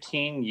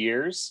 15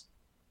 years,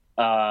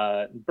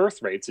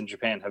 birth rates in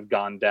Japan have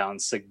gone down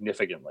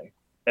significantly.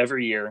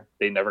 Every year,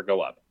 they never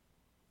go up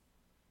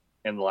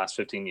in the last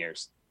 15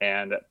 years.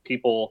 And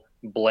people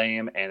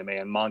blame anime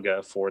and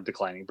manga for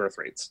declining birth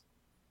rates.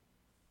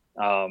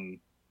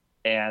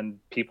 And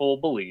people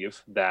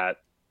believe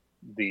that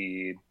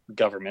the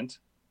government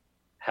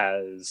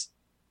has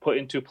put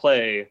into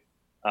play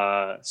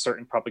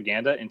certain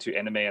propaganda into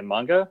anime and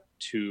manga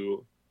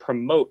to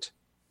promote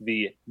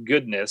the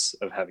goodness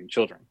of having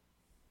children,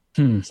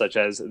 such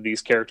as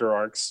these character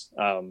arcs,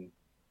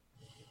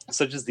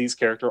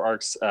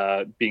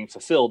 being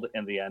fulfilled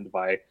in the end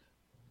by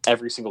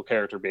every single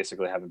character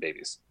basically having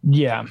babies.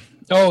 Yeah.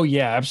 Oh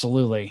yeah,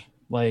 absolutely.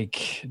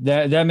 Like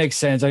that makes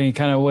sense. I mean,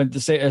 kind of went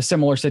to say a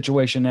similar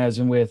situation as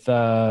in with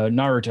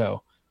Naruto.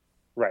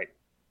 Right.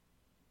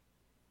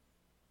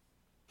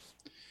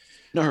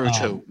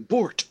 Naruto,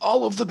 abort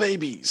all of the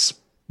babies.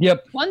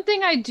 Yep. One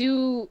thing I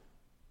do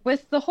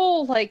with the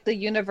whole, like, the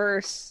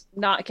universe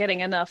not getting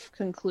enough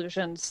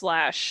conclusion /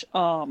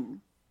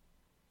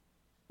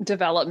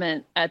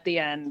 development at the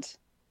end,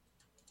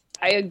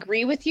 I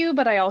agree with you,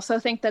 but I also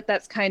think that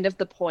that's kind of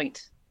the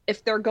point.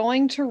 If they're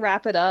going to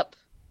wrap it up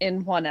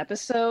in one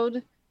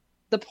episode,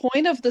 the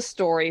point of the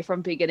story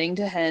from beginning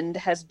to end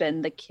has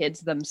been the kids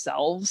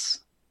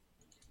themselves.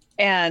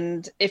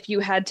 And if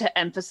you had to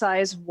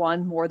emphasize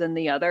one more than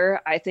the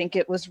other, I think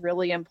it was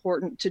really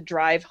important to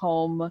drive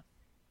home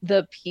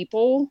the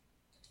people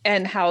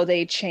and how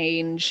they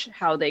change,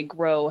 how they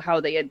grow,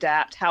 how they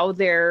adapt, how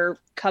they're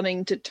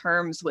coming to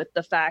terms with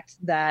the fact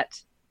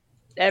that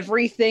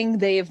everything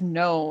they've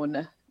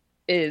known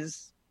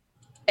is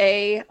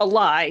A, a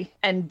lie,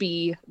 and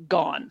B,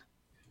 gone.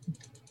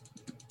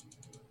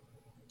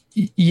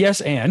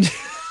 Yes, and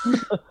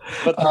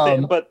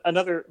but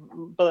another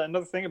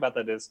thing about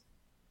that is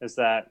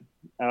that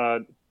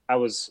I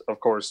was, of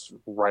course,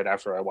 right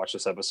after I watched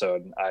this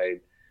episode,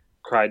 I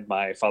cried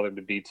my father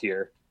to be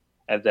tear,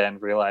 and then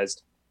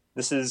realized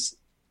this is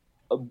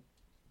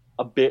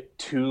a bit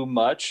too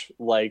much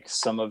like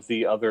some of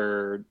the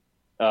other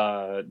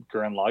Gurren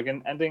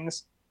Lagann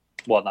endings.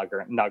 Well, not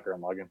Gurren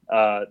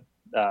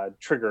Lagann.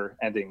 Trigger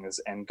endings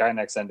and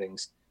Gainax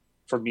endings,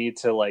 for me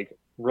to like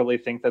really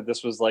think that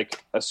this was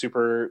like a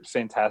super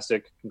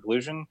fantastic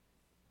conclusion,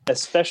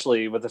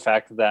 especially with the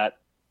fact that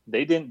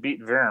they didn't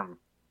beat Virm.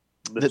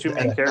 The two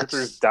main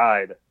characters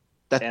died.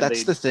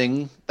 That's the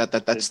thing.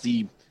 That's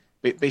the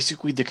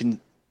basically the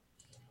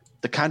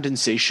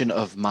condensation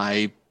of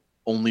my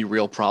only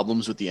real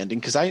problems with the ending,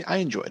 because I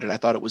enjoyed it. I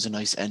thought it was a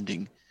nice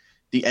ending.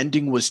 The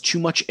ending was too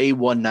much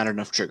A1, not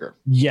enough Trigger.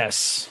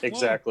 Yes.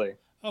 Exactly.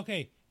 Well,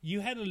 okay, you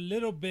had a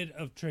little bit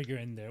of Trigger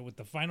in there with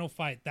the final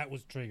fight. That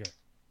was Trigger.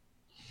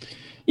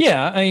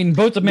 Yeah, I mean,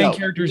 both the main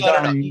characters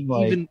dying.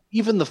 No.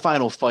 Even the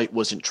final fight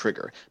wasn't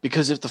Trigger,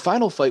 because if the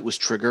final fight was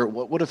Trigger,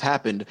 what would have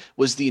happened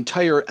was the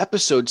entire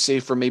episode,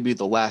 save for maybe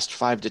the last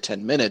 5 to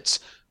 10 minutes,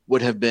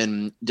 would have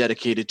been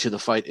dedicated to the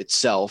fight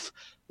itself.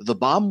 The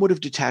bomb would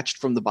have detached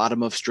from the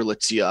bottom of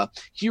Strelitzia.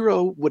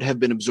 Hero would have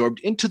been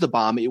absorbed into the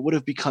bomb. It would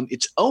have become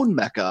its own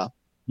mecha.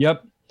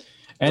 Yep.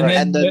 And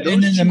then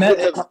those two would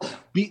have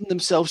beaten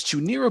themselves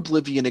to near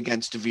oblivion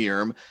against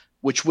Virm,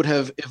 which would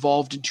have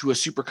evolved into a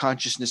super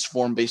consciousness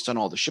form based on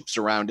all the ships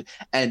around.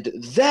 And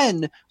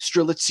then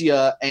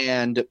Strelitzia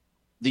and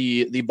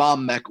the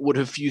bomb mech would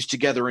have fused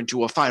together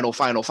into a final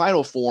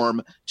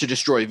form to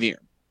destroy Virm.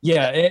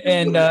 Yeah,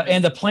 and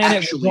the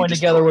planet was going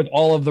together with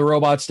all of the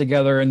robots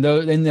together, and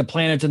the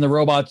planets and the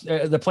robots,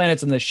 the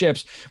planets and the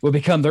ships would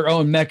become their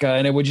own mecha,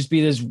 and it would just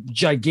be this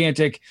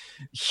gigantic,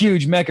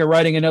 huge mecha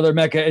riding another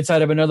mecha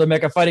inside of another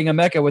mecha, fighting a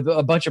mecha with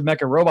a bunch of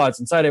mecha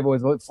robots inside of it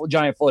with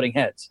giant floating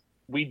heads.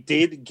 We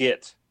did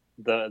get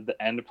the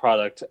end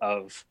product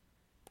of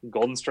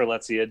Golden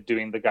Strelitzia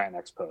doing the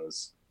Gainax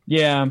pose.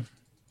 Yeah,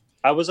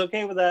 I was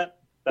okay with that.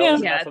 That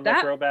was enough of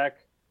a throwback.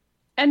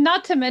 And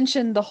not to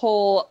mention the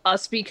whole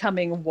us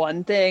becoming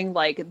one thing,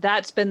 like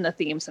that's been the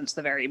theme since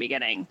the very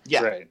beginning.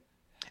 Yeah. Right.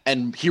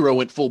 And Hero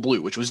went full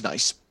blue, which was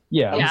nice.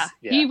 Yeah.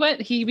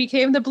 He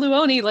became the Blue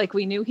Oni like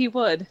we knew he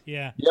would.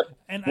 Yeah. Yep.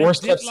 And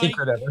worst kept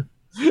secret ever.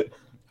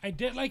 I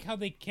did like how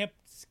they kept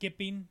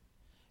skipping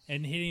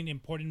and hitting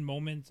important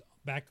moments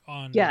back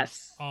on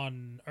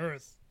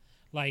Earth.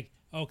 Like,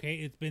 okay,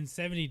 it's been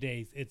 70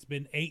 days. It's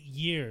been 8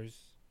 years.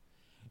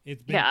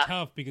 It's been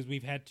tough because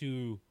we've had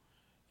to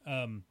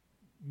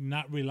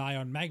not rely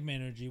on magma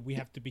energy. We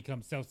have to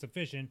become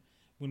self-sufficient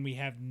when we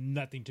have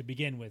nothing to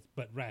begin with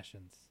but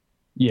rations.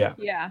 Yeah.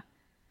 Yeah.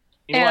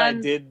 You know what I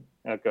did?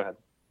 Oh, go ahead.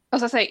 I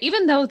was going to say,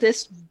 even though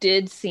this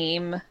did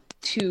seem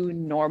too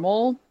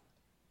normal,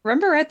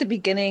 remember at the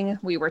beginning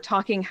we were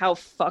talking how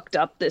fucked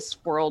up this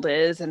world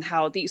is and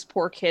how these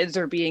poor kids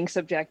are being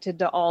subjected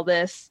to all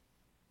this?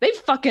 They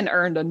fucking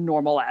earned a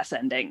normal ass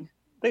ending.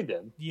 They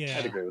did. Yeah.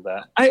 I'd agree with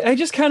that. I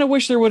just kind of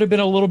wish there would have been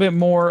a little bit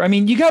more. I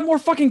mean, you got more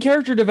fucking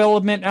character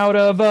development out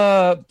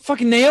of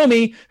fucking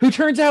Naomi, who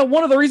turns out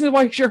one of the reasons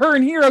why her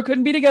and Hero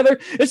couldn't be together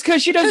is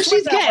because she doesn't.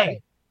 She's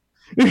gay.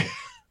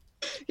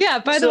 Yeah,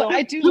 by the way,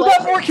 I do You love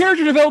got more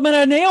character development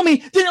out of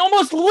Naomi than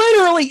almost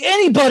literally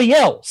anybody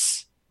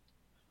else.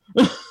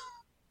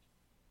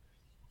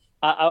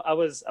 I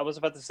was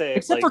about to say,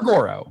 Except for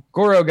Goro.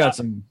 Goro got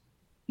some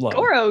love.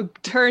 Goro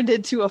turned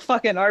into a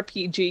fucking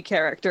RPG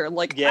character.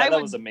 Like, yeah,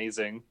 that was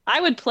amazing.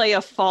 I would play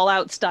a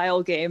Fallout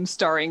style game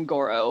starring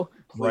Goro.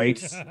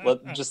 Please,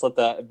 let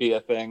that be a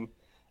thing.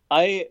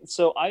 I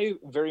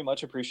very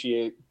much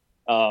appreciate.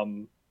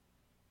 I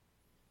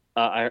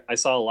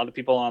saw a lot of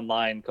people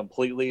online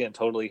completely and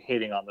totally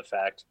hating on the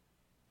fact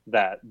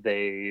that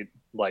they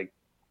like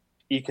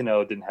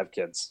Ikuno didn't have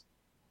kids,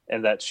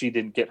 and that she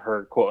didn't get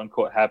her quote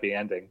unquote happy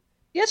ending.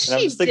 Yes,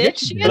 And she did.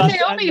 She and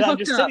Naomi hooked I'm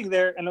just up. sitting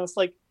there, and I was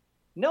like,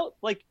 no,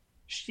 like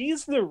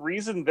she's the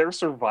reason they're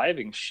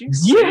surviving. She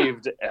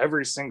saved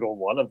every single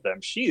one of them.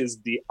 She is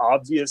the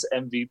obvious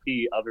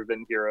MVP other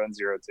than Hero and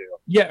 02.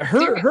 Yeah,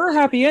 her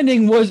happy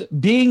ending was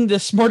being the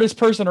smartest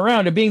person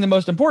around and being the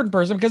most important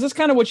person, because that's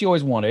kind of what she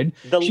always wanted.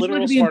 The she literal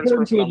wanted to be smartest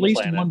important person to on at the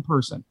least planet. one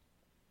person.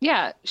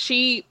 Yeah,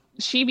 she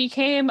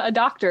became a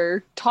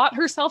doctor, taught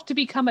herself to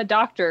become a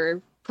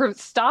doctor,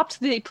 stopped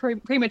the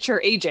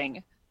premature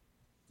aging.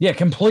 Yeah,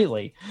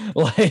 completely.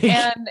 Like,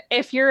 and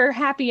if your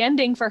happy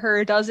ending for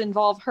her does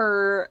involve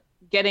her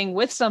getting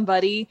with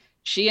somebody,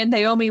 she and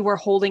Naomi were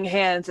holding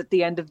hands at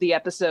the end of the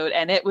episode,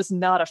 and it was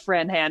not a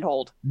friend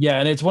handhold. yeah,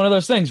 and it's one of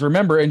those things.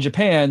 Remember, in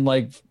Japan,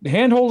 like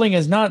hand holding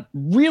is not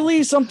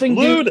really something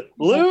lewd.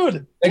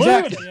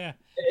 Exactly. Yeah.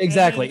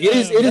 Exactly. And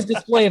then, it is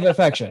display of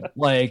affection.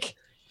 Like,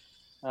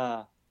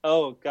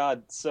 oh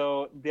god.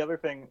 So another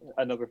thing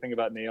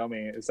about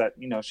Naomi is that,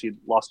 you know, she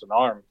lost an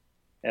arm.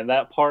 And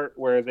that part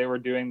where they were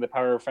doing the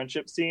power of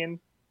friendship scene,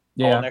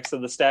 all next to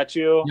the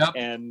statue,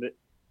 and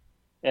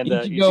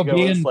Ichigo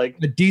being was like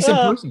a decent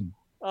person.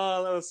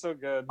 Oh, that was so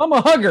good. I'm a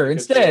hugger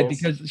instead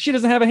because she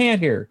doesn't have a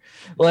hand here.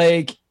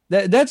 Like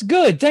that's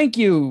good. Thank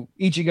you,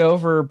 Ichigo,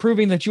 for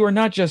proving that you are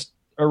not just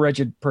a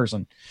wretched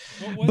person.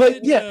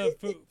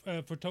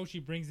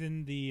 Futoshi brings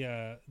in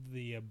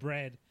the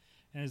bread,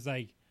 and it's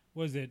like,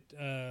 was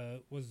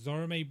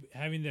Zorome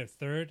having their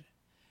third?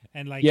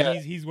 And like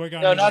he's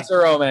working on not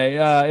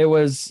Zorome. It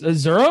was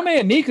Zorome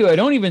and Miku. I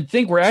don't even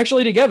think were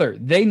actually together.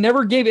 They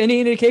never gave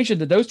any indication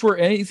that those two were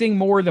anything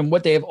more than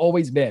what they have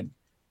always been.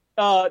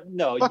 No,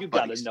 you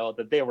gotta know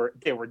that they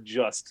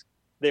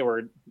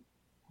were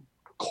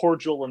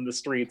cordial in the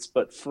streets,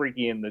 but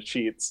freaky in the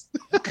sheets.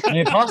 I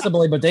mean,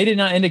 possibly, but they did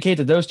not indicate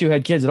that those two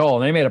had kids at all.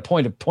 And they made a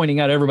point of pointing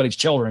out everybody's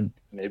children.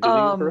 Maybe they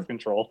were birth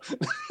control.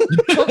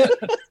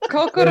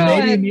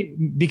 Maybe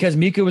because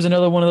Miku was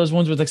another one of those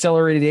ones with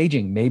accelerated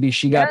aging. Maybe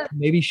she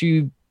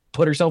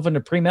put herself into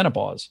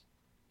premenopause.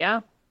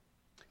 Yeah.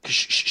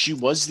 She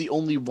was the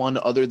only one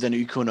other than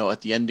Ikuno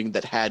at the ending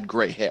that had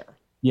gray hair.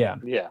 Yeah.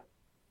 Yeah.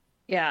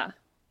 Yeah.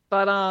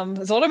 But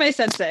Zorome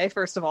Sensei,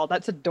 first of all,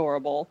 that's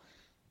adorable.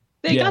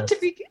 They got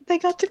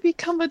to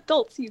become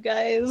adults, you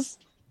guys.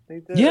 They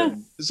did. Yeah.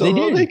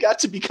 They got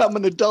to become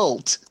an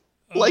adult.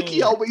 Like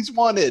he always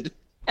wanted.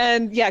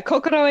 And yeah,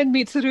 Kokoro and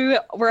Mitsuru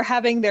were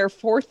having their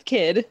fourth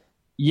kid.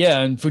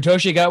 Yeah, and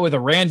Futoshi got with a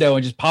rando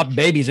and just popped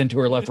babies into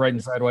her left, right,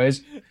 and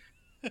sideways.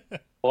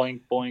 Boink,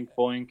 boink,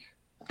 boink.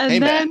 And hey, then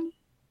man,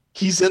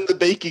 he's in the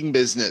baking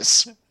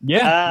business.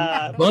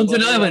 Yeah. Buns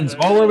and ovens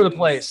all over the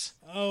place.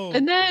 Oh.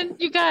 And then,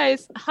 you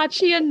guys,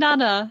 Hachi and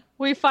Nana.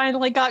 We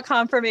finally got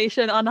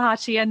confirmation on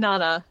Hachi and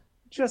Nana.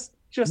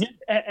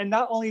 And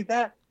not only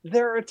that,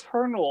 they're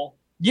eternal.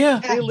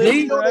 Yeah,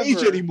 they don't age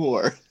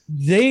anymore.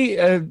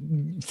 They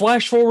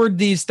flash forward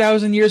these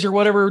 1,000 years or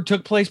whatever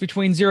took place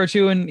between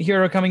 02 and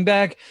Hero coming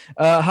back.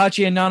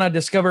 Hachi and Nana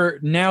discover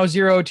now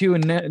 02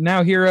 and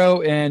now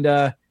Hero,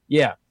 and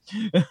yeah.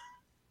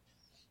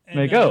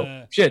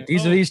 Shit,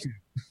 these are these two.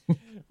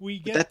 We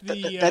get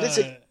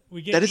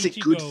that is a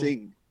good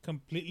thing.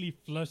 Completely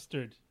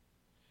flustered.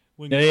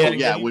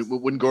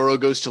 When Goro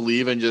goes to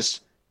leave and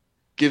just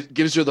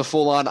gives her the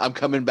full on "I'm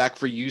coming back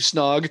for you"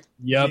 snog.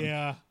 Yep.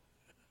 Yeah.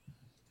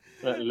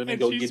 Let me and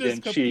go she's get just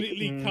them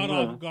completely cut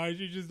off guard.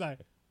 She's just like,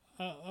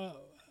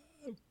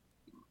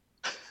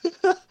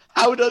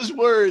 How does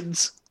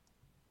words?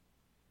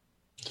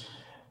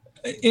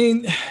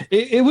 And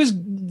it was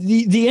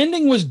the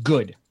ending was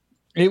good.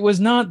 It was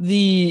not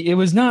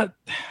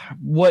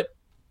what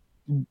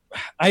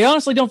I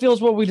honestly don't feel is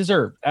what we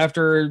deserve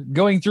after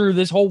going through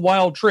this whole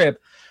wild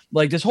trip,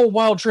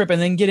 and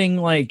then getting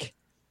like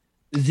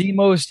the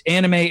most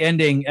anime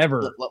ending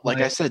ever. Like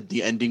I said,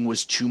 the ending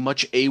was too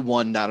much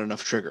A1, not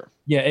enough trigger.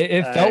 Yeah,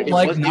 it felt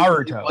like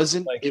Naruto.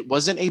 It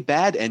wasn't a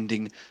bad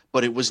ending,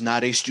 but it was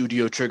not a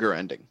Studio Trigger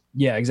ending.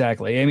 Yeah,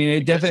 exactly. I mean,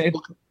 it definitely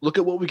look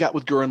at what we got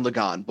with Gurren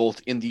Lagann,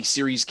 both in the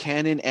series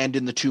canon and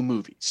in the two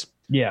movies.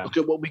 Yeah. Look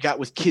at what we got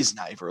with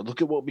Kisniver.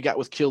 Look at what we got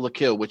with Kill la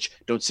Kill, which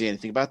don't say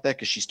anything about that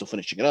because she's still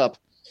finishing it up.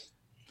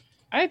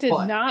 I did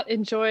not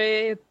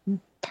enjoy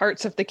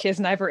parts of the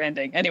Kisniver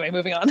ending. Anyway,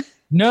 moving on.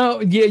 No,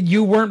 yeah,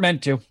 you weren't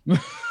meant to.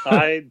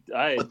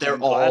 But they're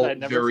all I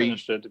never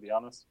finished it, to be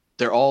honest.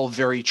 They're all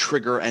very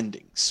trigger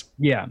endings.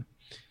 Yeah.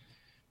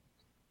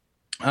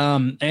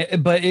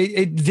 But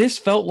this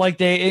felt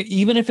like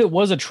even if it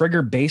was a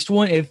Trigger based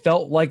one, it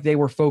felt like they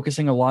were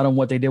focusing a lot on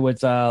what they did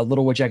with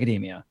Little Witch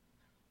Academia,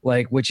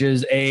 like, which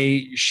is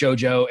a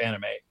shoujo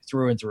anime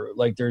through and through.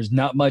 Like, there's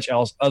not much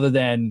else other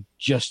than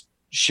just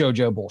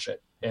shoujo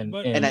bullshit, and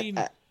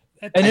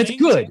it's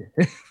good.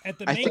 At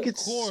the main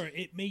core,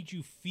 it made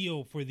you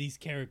feel for these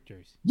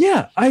characters.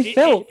 Yeah, I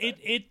felt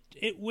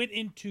it went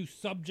into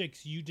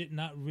subjects you did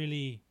not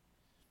really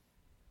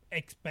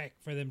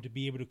expect for them to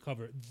be able to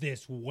cover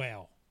this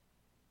well.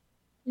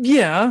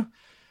 Yeah.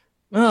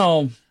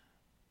 Well,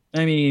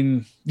 I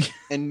mean,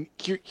 and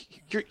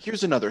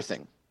here's another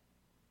thing.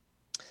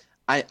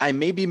 I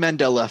may be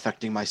Mandela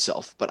affecting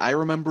myself, but I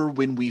remember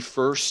when we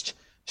first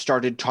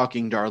started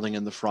talking Darling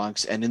in the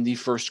Franxx, and in the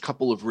first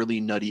couple of really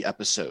nutty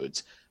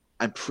episodes,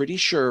 I'm pretty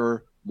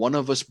sure one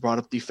of us brought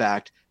up the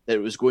fact that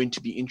it was going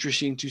to be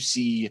interesting to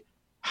see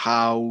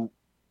how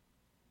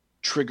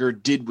Trigger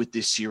did with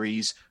this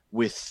series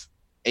with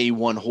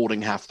A1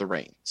 holding half the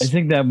reins. I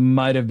think that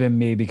might have been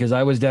me, because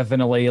I was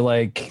definitely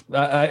like,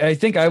 I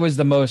think I was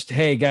the most,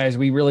 hey guys,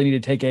 we really need to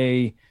take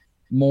a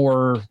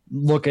more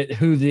look at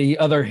who the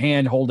other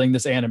hand holding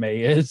this anime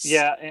is.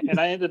 Yeah, and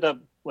I ended up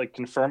like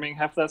confirming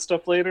half that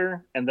stuff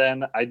later, and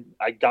then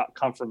I got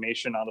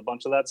confirmation on a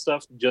bunch of that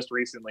stuff just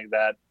recently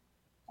that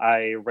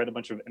I read a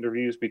bunch of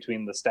interviews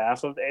between the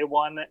staff of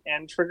A1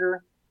 and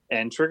Trigger,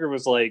 and Trigger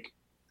was like,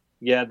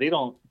 yeah, they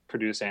don't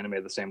produce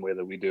anime the same way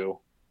that we do.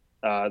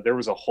 There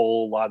was a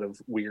whole lot of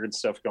weird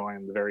stuff going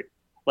on.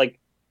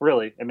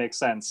 Really, it makes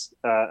sense.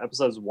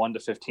 Episodes 1 to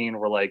 15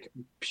 were like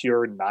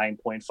pure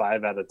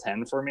 9.5 out of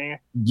 10 for me.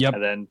 Yep.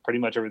 And then pretty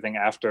much everything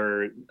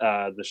after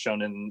the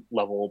shonen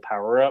level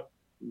power up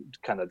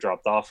kind of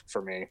dropped off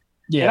for me.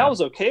 Yeah. And I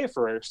was okay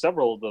for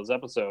several of those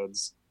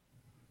episodes,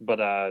 but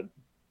I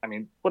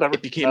mean, whatever.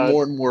 It became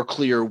more and more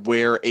clear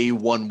where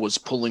A1 was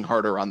pulling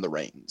harder on the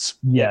reins.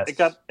 Yes.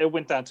 It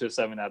went down to a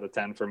 7 out of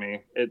 10 for me.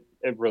 It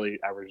really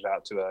averaged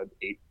out to an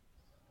 8.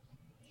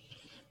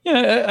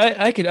 Yeah,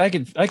 I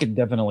could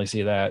definitely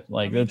see that.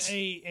 Like, that's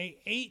a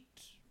 8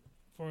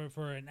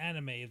 for an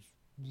anime is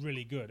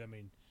really good. I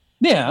mean,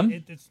 yeah,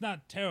 it's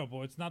not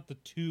terrible. It's not the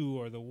 2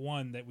 or the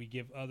 1 that we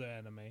give other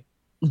anime.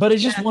 But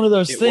it's just one of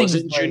those things.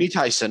 It wasn't Junie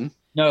Tyson.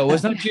 No, it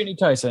was not Junie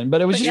Tyson.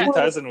 But it was Junie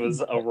Tyson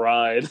was a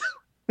ride.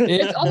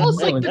 It's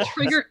almost like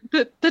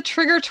the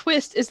trigger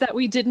twist is that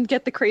we didn't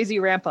get the crazy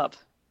ramp up.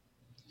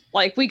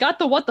 Like, we got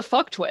the what the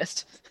fuck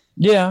twist.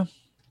 Yeah.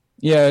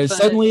 Yeah,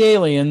 suddenly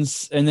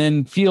aliens, and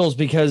then feels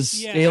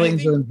because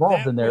aliens are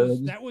involved in there.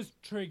 That was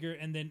Trigger,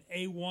 and then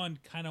A1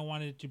 kind of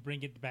wanted to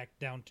bring it back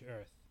down to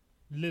earth.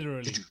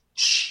 Literally.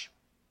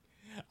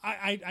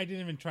 I didn't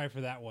even try for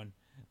that one.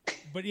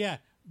 But yeah,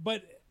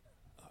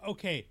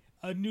 okay,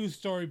 a new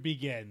story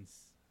begins.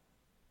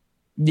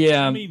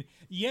 Yeah. I mean,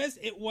 yes,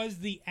 it was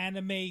the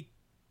anime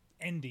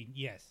ending,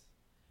 yes.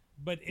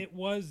 But it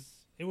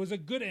was a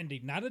good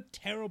ending, not a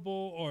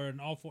terrible or an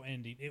awful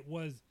ending. It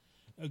was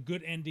a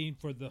good ending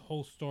for the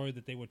whole story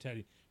that they were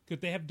telling.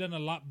 Could they have done a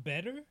lot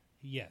better?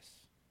 Yes.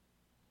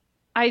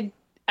 I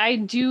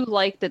do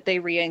like that they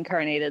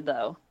reincarnated,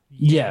 though.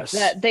 Yes.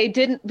 That they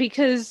didn't,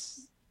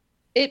 because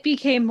it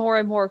became more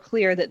and more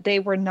clear that they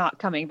were not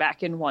coming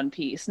back in one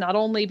piece. Not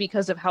only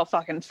because of how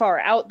fucking far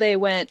out they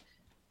went,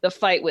 the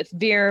fight with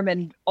Virm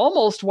and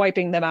almost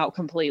wiping them out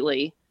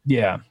completely.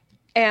 Yeah.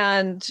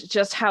 And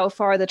just how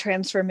far the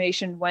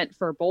transformation went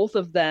for both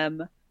of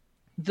them.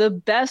 The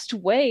best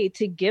way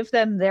to give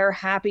them their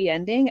happy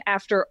ending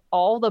after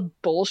all the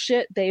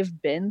bullshit they've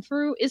been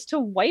through is to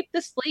wipe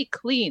the slate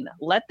clean.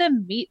 Let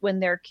them meet when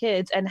they're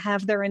kids and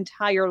have their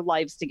entire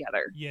lives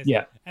together. Yes.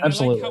 Yeah, and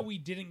absolutely. I like how we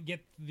didn't get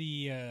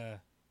the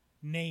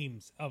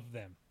names of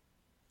them.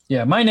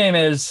 Yeah, my name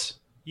is...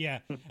 Yeah,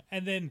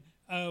 and then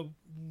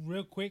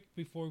real quick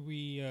before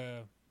we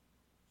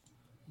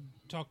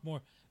talk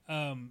more,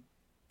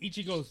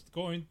 Ichigo's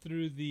going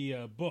through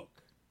the book.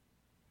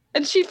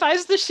 And she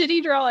finds the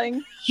shitty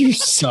drawing. You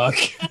suck.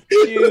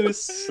 You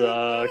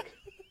suck.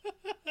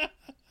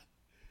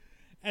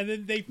 And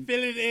then they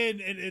fill it in,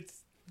 and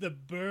it's the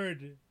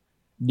bird.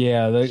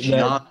 Yeah,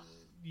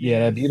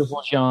 that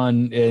beautiful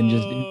John, and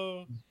just.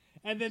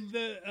 And then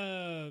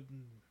the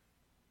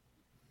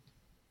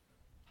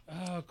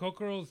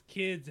Kokoro's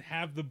kids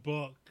have the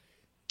book.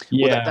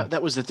 Yeah, well,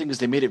 that was the thing, is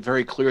they made it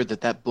very clear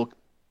that book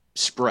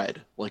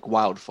spread like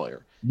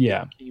wildfire.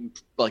 Yeah, it became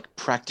like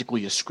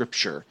practically a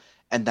scripture,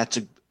 and that's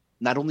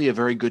not only a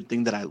very good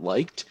thing that I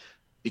liked,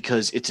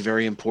 because it's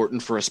very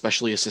important for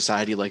especially a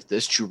society like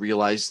this to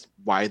realize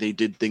why they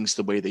did things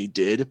the way they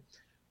did,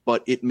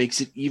 but it makes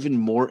it even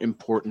more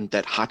important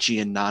that Hachi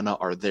and Nana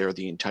are there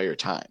the entire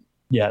time.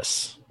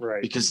 Yes.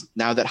 Right. Because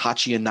now that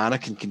Hachi and Nana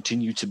can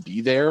continue to be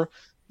there,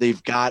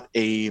 they've got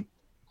a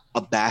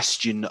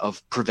bastion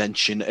of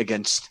prevention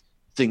against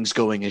things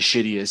going as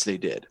shitty as they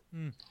did.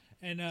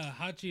 And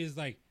Hachi is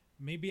like,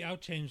 maybe I'll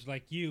change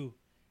like you.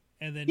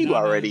 And then you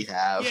already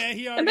have. Yeah,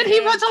 he already and then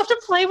he runs off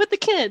to play with the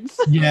kids.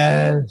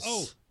 Yes.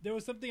 Oh, there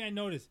was something I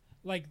noticed.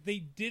 Like, they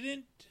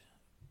didn't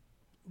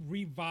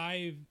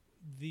revive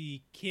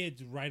the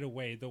kids right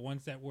away, the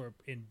ones that were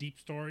in deep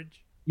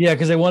storage. Yeah,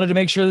 because they wanted to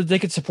make sure that they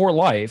could support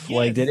life. Yes.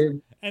 Like, did it?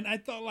 And I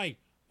thought, like,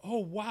 oh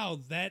wow,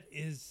 that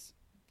is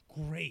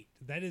great.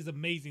 That is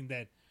amazing.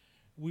 That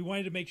we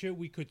wanted to make sure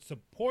we could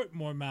support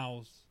more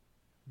mouths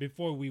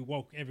before we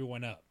woke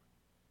everyone up.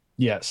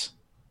 Yes.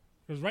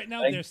 Because right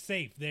now they're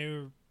safe.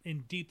 They're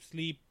in deep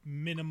sleep,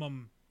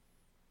 minimum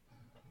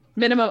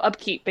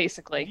upkeep,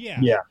 basically.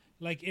 Yeah.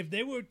 Like if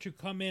they were to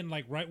come in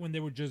like right when they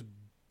were just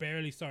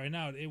barely starting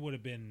out, it would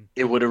have been.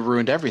 It would have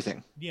ruined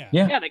everything. Yeah.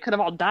 Yeah, they could have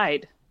all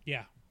died.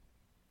 Yeah.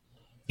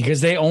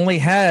 Because they only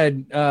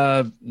had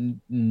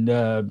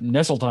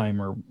Nesseltime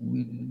or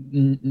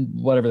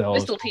whatever the hell.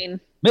 Mistletoe.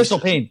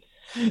 Mistletoe.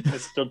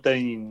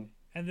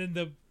 And then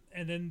the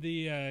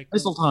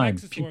Mistletoe.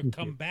 Exosor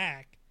come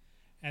back,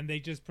 and they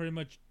just pretty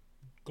much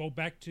go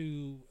back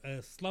to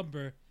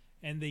slumber,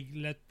 and they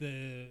let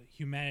the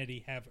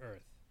humanity have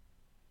Earth.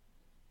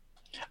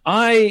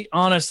 I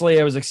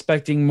was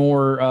expecting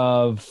more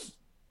of.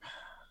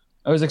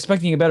 I was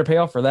expecting a better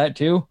payoff for that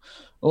too,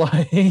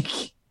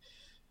 like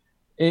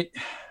it.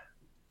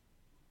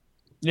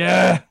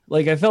 Yeah,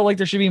 like I felt like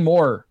there should be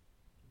more.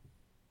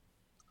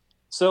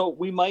 So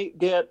we might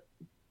get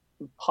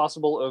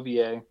possible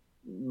OVA.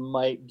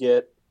 Might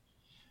get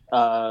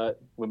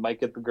we might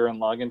get the Gurren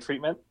Lagann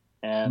treatment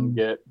and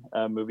get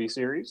a movie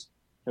series.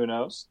 Who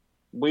knows?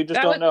 We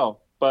just don't know.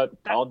 But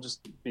I'll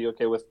just be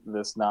okay with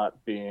this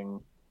not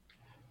being.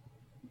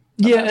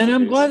 Yeah, and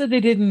I'm glad that they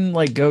didn't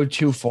like go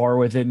too far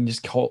with it and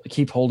just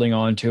keep holding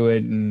on to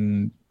it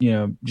and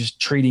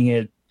just treating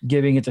it,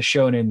 giving it the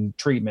shonen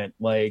treatment,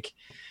 like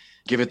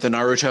give it the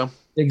Naruto.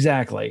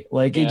 Exactly.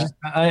 Like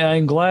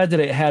I'm glad that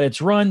it had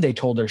its run. They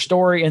told their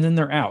story and then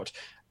they're out.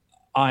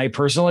 I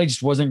personally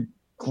just wasn't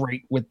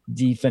great with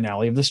the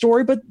finale of the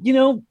story, but you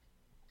don't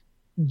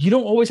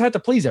always have to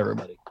please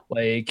everybody.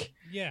 Like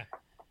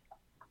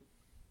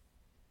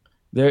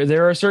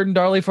there are certain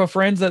Darley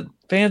fans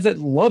that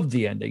love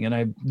the ending,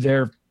 and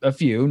there are a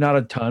few, not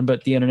a ton,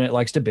 but the internet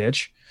likes to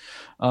bitch.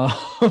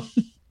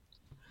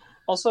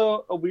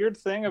 Also, a weird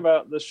thing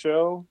about the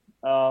show,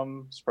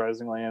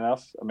 surprisingly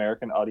enough,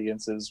 American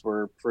audiences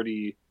were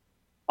pretty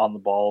on the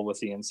ball with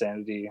the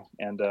insanity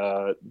and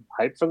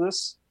hype for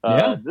this.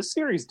 This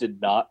series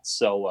did not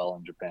sell well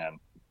in Japan.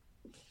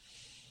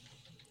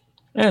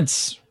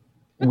 That's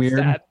weird.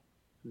 Sad.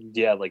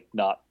 Yeah, like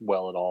not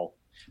well at all.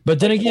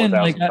 But then again,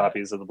 4,000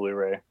 copies of the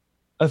Blu-ray.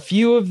 A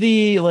few of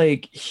the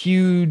like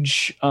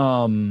huge,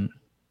 and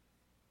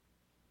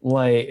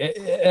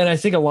I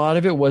think a lot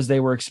of it was they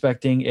were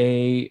expecting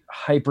a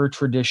hyper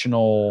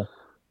traditional,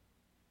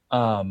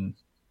 mecha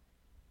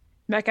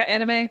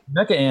anime,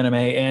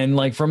 and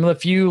like from the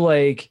few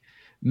like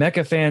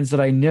mecha fans that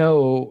I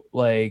know,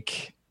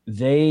 like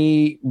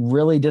they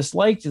really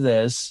disliked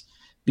this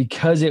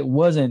because it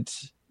wasn't.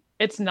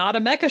 It's not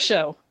a mecha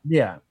show.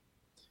 Yeah.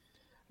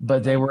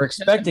 But they were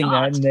expecting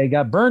that, and they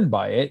got burned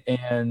by it,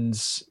 and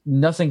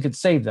nothing could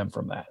save them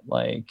from that.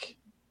 Like,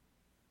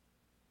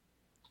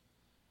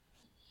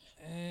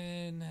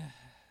 and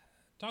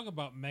talk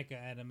about mecha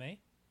anime.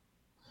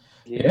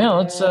 Yeah,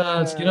 let's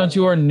get on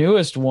to our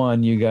newest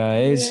one, you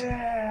guys.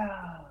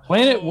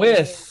 Planet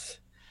With.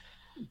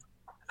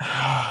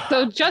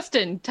 So,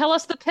 Justin, tell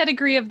us the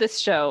pedigree of this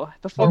show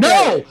before.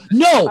 No!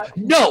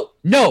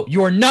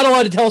 You are not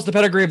allowed to tell us the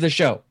pedigree of the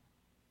show.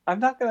 I'm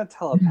not going to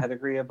tell a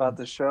pedigree about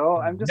the show.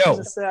 I'm just going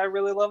to say I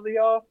really love the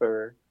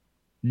author.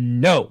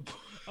 No.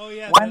 Oh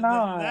yeah. Why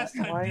not? The last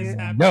time this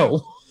happened,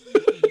 no.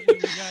 we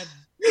got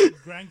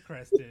Grand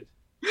Crested.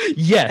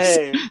 Yes.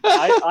 Hey,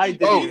 I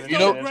didn't even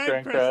finish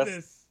Grand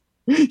Crest.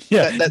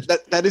 Yeah,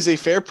 that is a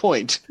fair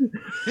point.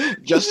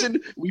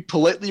 Justin, we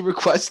politely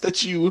request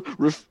that you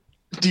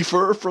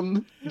defer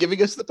from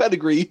giving us the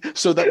pedigree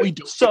so that we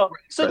don't. So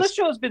this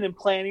show has been in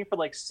planning for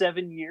like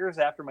 7 years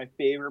after my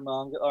favorite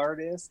manga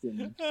artist.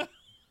 And...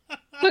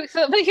 But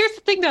here's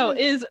the thing, though,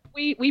 is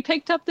we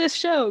picked up this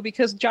show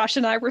because Josh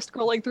and I were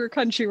scrolling through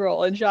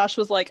Crunchyroll, and Josh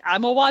was like,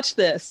 "I'm gonna watch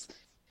this,"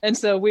 and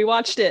so we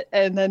watched it.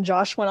 And then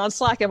Josh went on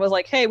Slack and was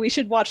like, "Hey, we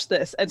should watch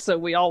this," and so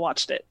we all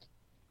watched it.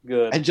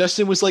 Good. And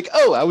Justin was like,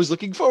 "Oh, I was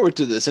looking forward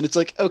to this," and it's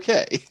like,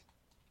 okay.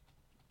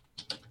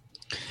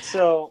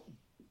 So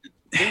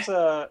there's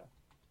okay.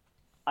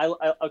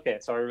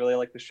 So I really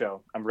like the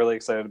show. I'm really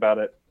excited about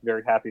it.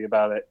 Very happy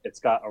about it. It's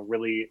got a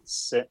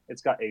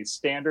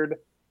standard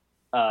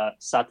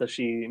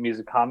Satoshi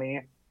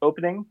Mizukami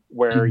opening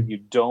where you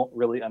don't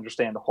really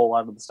understand a whole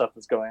lot of the stuff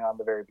that's going on at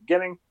the very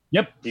beginning.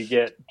 Yep. You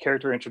get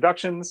character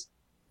introductions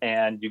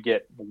and you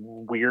get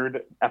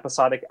weird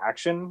episodic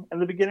action in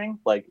the beginning.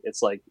 Like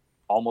it's like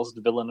almost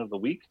villain of the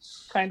week,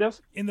 kind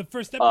of. In the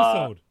first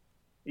episode.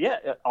 Yeah,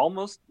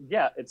 almost.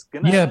 Yeah, it's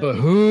gonna. Yeah, but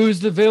who's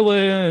the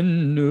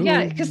villain?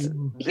 Yeah, because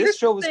this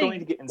show is going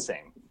to get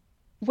insane.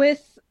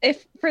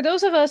 For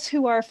those of us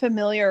who are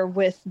familiar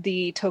with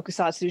the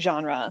tokusatsu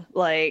genre,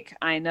 like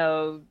I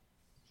know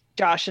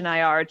Josh and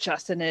I are,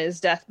 Justin is,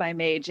 Death by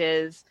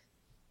Mages,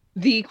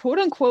 the quote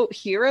unquote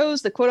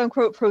heroes, the quote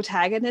unquote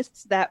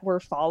protagonists that we're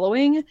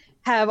following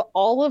have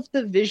all of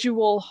the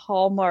visual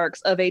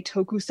hallmarks of a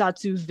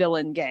tokusatsu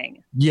villain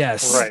gang.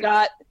 Yes. Right. You've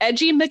got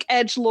edgy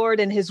McEdgelord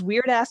and his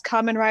weird ass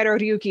Kamen Rider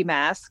Ryuki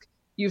mask.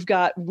 You've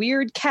got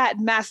weird cat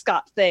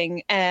mascot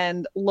thing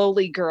and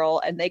lowly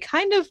girl, and they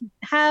kind of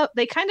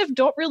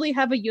don't really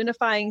have a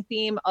unifying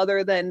theme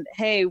other than,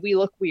 hey, we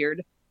look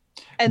weird.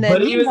 And then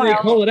but even they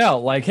call it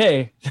out like,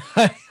 hey,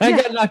 I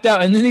got knocked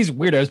out and then these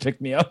weirdos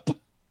picked me up.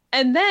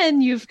 And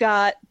then you've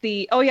got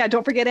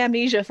don't forget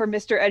Amnesia for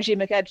Mr. Edgy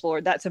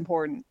McEdgelord. That's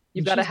important.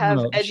 You've got to have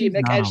Edgy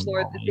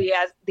McEdgelord,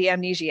 the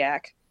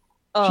amnesiac.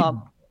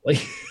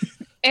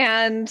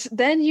 And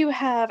then you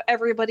have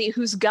everybody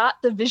who's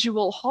got the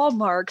visual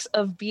hallmarks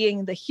of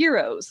being the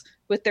heroes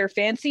with their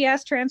fancy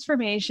ass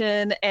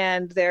transformation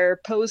and their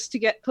pose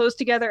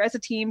together as a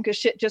team because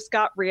shit just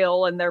got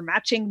real, and their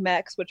matching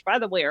mechs, which by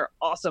the way are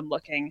awesome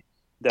looking.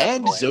 Definitely.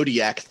 And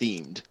Zodiac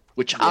themed,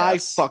 which I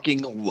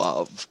fucking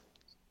love.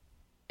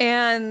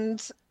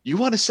 And you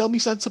want to sell me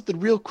on something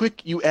real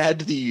quick? You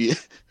add the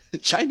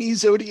Chinese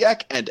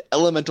Zodiac and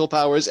elemental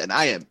powers, and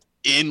I am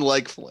in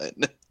like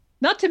Flynn.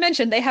 Not to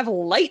mention they have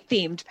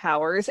light-themed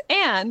powers,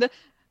 and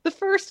the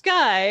first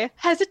guy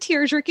has a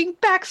tear-jerking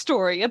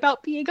backstory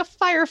about being a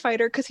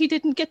firefighter because he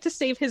didn't get to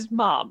save his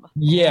mom.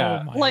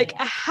 Yeah. Like,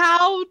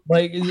 how...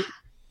 Like,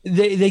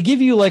 they give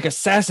you, like,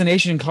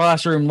 assassination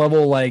classroom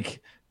level,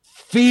 like,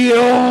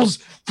 feels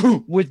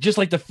with just,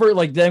 like, the first,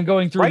 like, them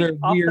going through their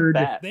weird...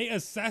 They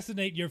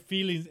assassinate your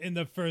feelings in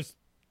the first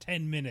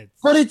 10 minutes.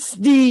 But it's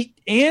the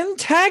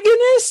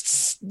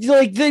antagonists?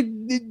 Like,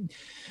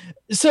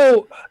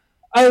 so...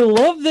 I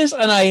love this,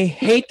 and I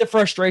hate the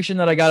frustration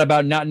that I got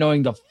about not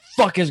knowing the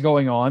fuck is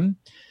going on.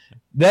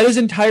 That is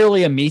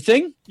entirely a me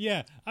thing.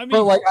 Yeah, I mean,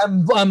 but like,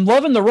 I'm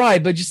loving the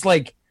ride, but just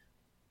like,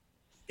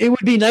 it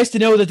would be nice to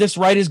know that this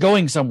ride is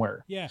going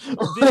somewhere. Yeah,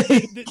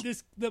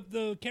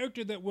 the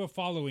character that we're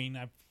following,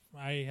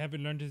 I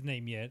haven't learned his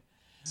name yet.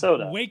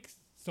 Soda.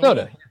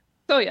 Soda.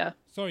 Soya.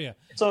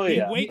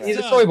 He's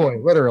a soy boy,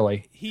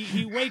 literally.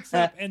 He wakes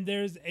up and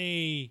there's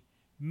a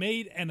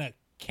maid and a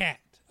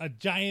cat, a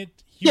giant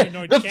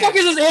humanoid cat. The fuck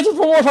is this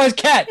anthropomorphized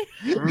cat?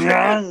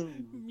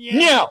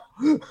 Meow.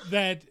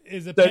 That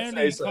is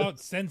apparently called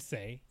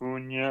Sensei.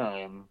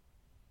 That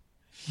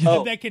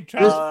can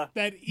trust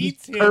that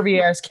eats him.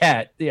 Curvy ass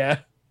cat. Yeah.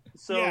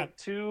 So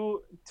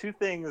two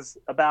things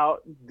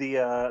about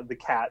the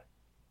cat.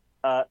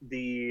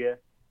 The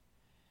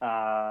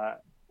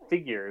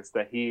figures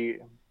that he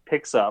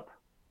picks up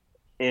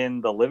in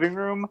the living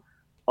room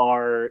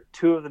are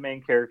two of the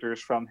main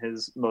characters from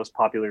his most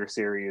popular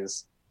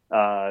series,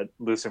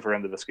 Lucifer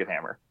and the Biscuit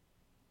Hammer.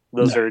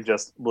 Those are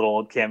just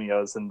little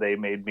cameos, and they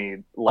made me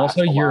laugh.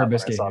 Also, you're a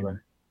Biscuit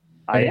Hammer.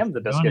 I am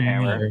the Biscuit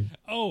Hammer.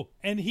 Oh,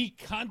 and he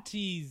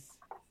Contis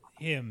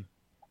him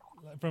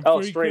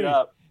from straight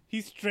up.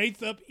 He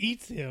straight up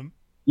eats him.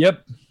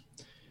 Yep.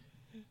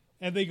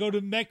 And they go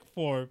to mech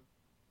form.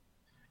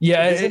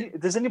 Yeah.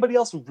 Does anybody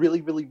else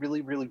really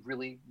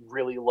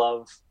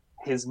love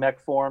his mech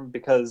form?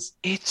 Because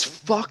it's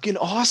fucking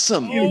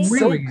awesome. It's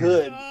really so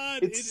good.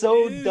 God, it's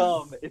so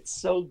dumb. It's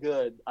so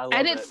good. I love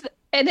it.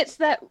 And it's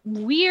that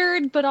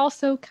weird but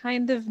also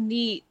kind of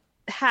neat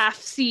half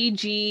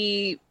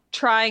CG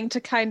trying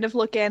to kind of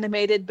look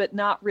animated but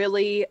not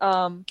really.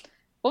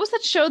 What was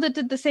that show that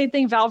did the same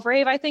thing? Valve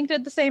Rave, I think,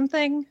 did the same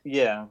thing.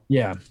 Yeah.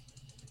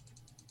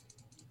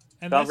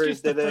 And that's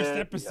just the first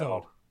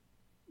episode.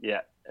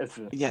 Yeah.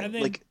 And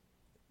then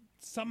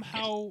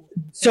somehow.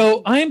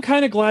 So I am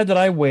kind of glad that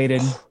I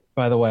waited,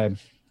 by the way,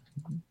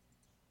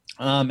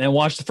 and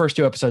watched the first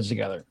two episodes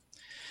together,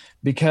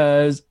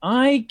 because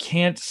I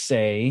can't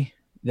say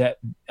that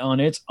on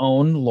its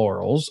own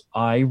laurels,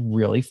 I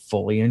really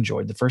fully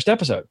enjoyed the first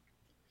episode.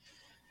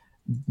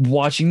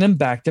 Watching them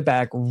back to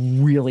back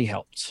really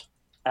helped.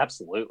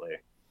 Absolutely.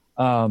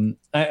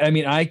 I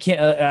mean, I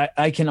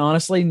can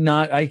honestly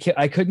not. I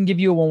couldn't give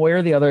you one way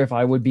or the other if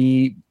I would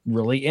be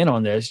really in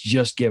on this,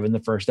 just given the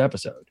first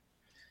episode.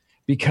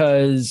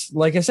 Because,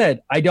 like I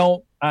said, I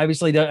don't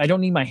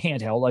need my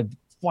handheld. I've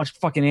watched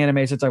fucking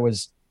anime since I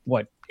was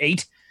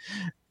 8.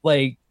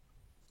 Like,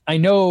 I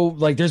know,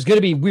 like, there's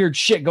gonna be weird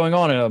shit going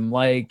on in them.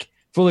 Like,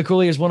 Fooly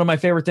Cooly is one of my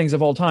favorite things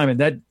of all time, and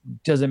that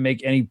doesn't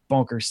make any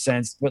bonkers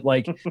sense. But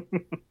like,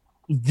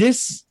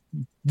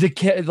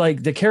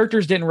 the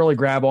characters didn't really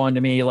grab on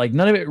to me. Like,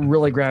 none of it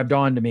really grabbed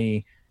on to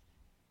me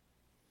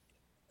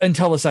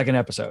until the second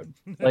episode.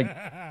 Like,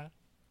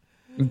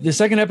 the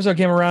second episode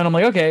came around, I'm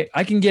like, okay,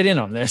 I can get in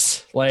on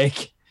this.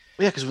 Like,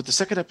 yeah, because with the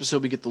second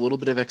episode, we get the little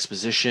bit of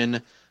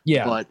exposition.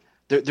 Yeah, but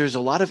there's a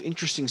lot of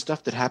interesting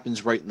stuff that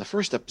happens right in the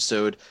first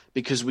episode,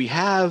 because we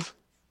have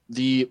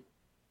the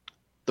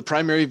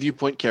primary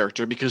viewpoint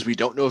character, because we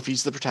don't know if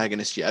he's the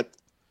protagonist yet.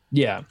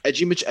 Yeah.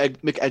 Edgy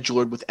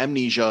McEdgelord with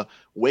amnesia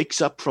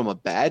wakes up from a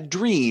bad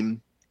dream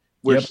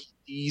where he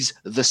sees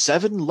the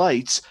 7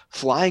 lights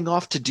flying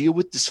off to deal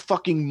with this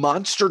fucking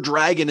monster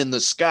dragon in the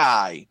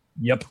sky.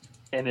 Yep.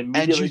 And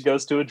immediately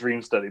goes to a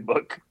dream study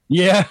book.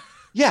 Yeah.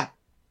 Yeah.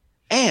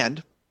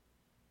 And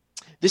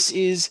this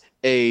is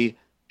a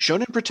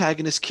shonen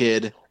protagonist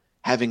kid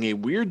having a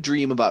weird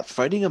dream about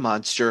fighting a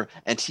monster,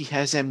 and he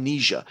has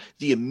amnesia.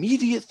 The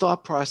immediate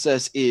thought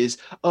process is,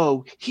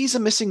 oh, he's a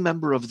missing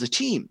member of the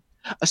team.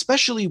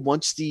 Especially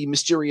once the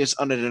mysterious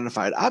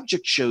unidentified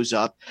object shows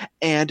up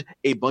and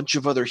a bunch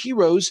of other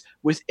heroes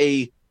with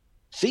a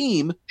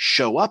theme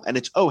show up, and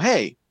it's, oh,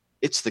 hey,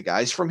 it's the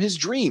guys from his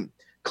dream.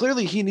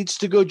 Clearly, he needs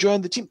to go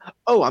join the team.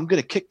 Oh, I'm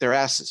going to kick their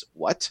asses.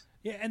 What?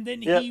 Yeah, and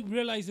then he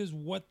realizes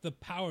what the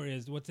power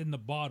is, what's in the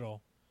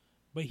bottle.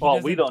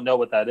 But we don't know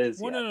what that is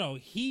yet. No.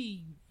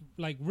 He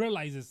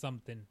realizes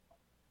something.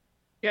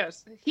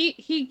 Yes,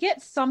 he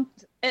gets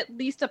at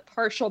least a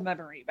partial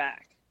memory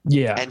back.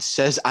 Yeah. And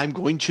says, I'm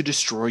going to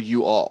destroy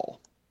you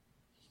all.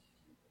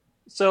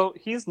 So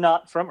he's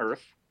not from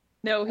Earth.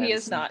 No, he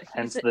is not.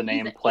 Hence the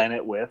name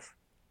Planet With.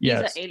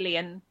 Yes. He's an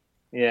alien.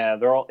 Yeah,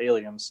 they're all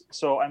aliens.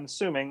 So I'm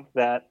assuming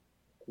that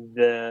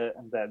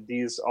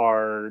these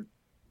are.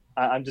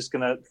 I'm just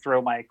gonna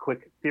throw my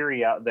quick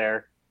theory out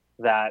there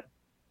that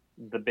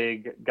the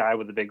big guy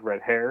with the big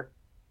red hair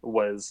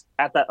was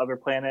at that other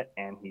planet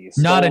and he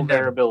stole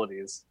their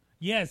abilities.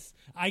 Yes,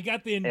 I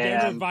got the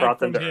Endeavor vibe brought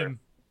them from to him.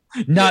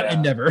 Not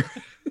Endeavor.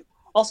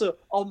 Also,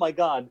 oh my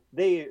god,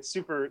 they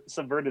super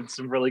subverted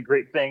some really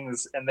great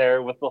things in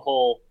there with the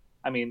whole.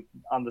 I mean,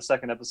 on the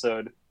second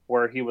episode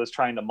where he was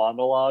trying to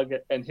monologue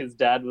and his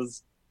dad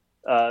was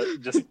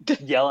just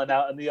yelling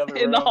out in the other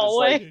room. In the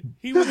hallway.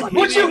 He was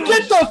Would you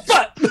get the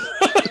fuck?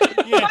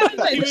 Yeah,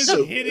 he was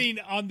hitting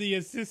on the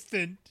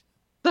assistant.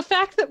 The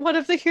fact that one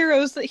of the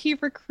heroes that he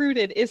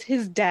recruited is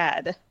his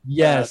dad.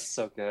 Yes. That's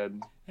so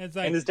good. It's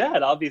And his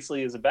dad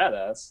obviously is a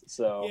badass.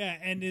 So yeah,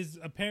 and is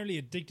apparently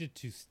addicted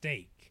to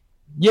steak.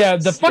 Yeah,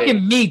 the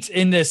fucking meat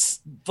in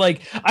this,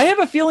 like, I have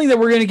a feeling that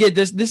we're gonna get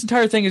this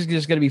entire thing is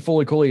just gonna be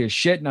fully coolly as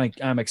shit, and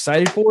I'm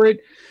excited for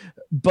it.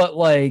 But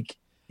like,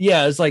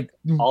 yeah, it's like,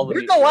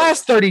 where'd the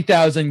last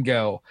 30,000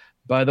 go?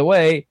 By the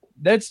way,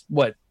 that's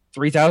what,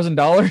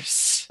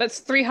 $3,000?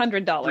 That's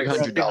 $300.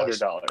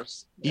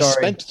 $300. He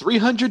spent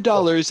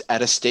 $300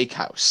 at a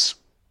steakhouse.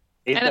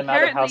 Ate them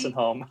out of house and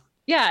home.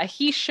 Yeah,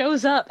 he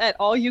shows up at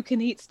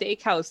all-you-can-eat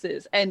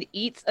steakhouses and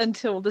eats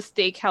until the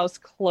steakhouse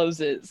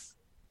closes.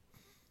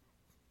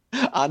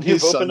 On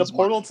You've his opened a son's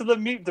portal to the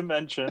meat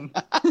dimension.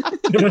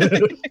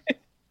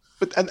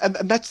 But and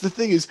that's the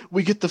thing is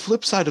we get the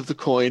flip side of the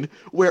coin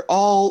where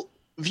all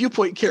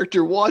Viewpoint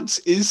character wants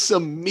is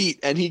some meat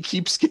and he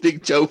keeps getting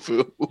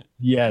tofu.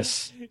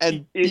 Yes.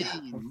 And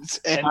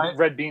beans and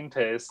red bean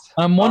paste.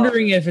 I'm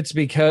wondering if it's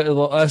because,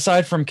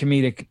 aside from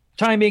comedic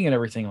timing and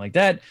everything like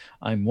that,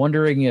 I'm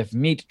wondering if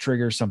meat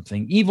triggers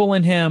something evil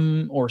in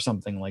him or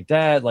something like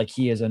that. Like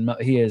he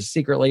is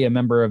secretly a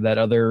member of that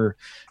other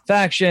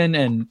faction,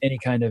 and any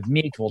kind of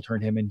meat will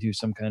turn him into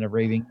some kind of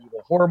raving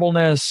evil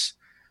horribleness.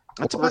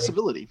 That's a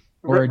possibility.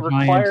 Or a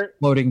giant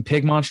floating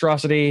pig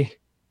monstrosity.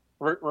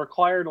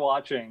 Required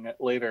watching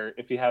later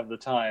if you have the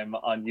time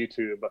on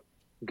YouTube.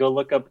 Go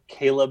look up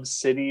Caleb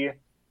City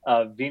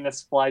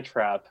Venus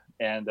flytrap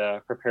and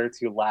prepare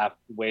to laugh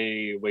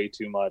way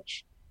too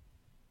much.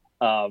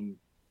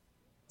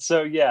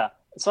 So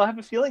I have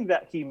a feeling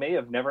that he may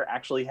have never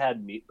actually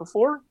had meat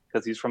before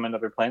because he's from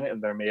another planet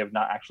and there may have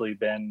not actually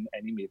been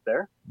any meat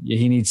there. Yeah,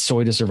 he needs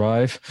soy to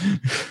survive.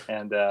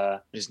 And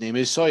his name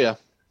is Soya.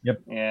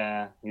 Yep.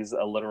 Yeah, he's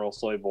a literal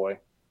soy boy.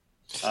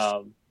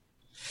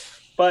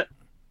 But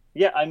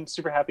yeah, I'm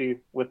super happy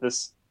with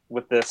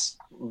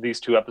these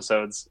two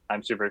episodes.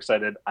 I'm super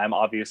excited. I'm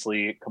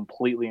obviously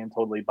completely and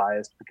totally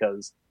biased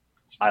because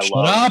I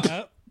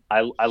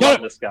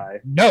love this guy.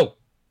 No.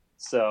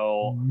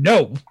 So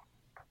no.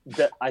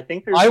 I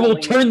think I will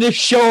turn this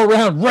show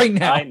around right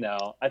now. I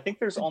know. I think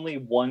there's only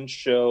one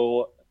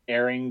show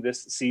airing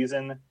this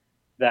season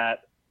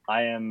that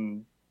I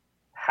am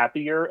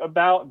happier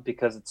about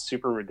because it's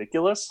super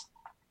ridiculous.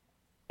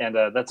 And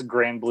that's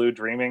Grand Blue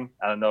Dreaming.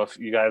 I don't know if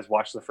you guys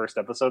watched the first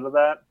episode of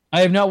that.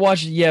 I have not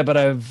watched it yet, but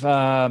I've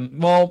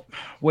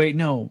wait,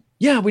 no.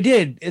 Yeah, we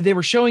did. They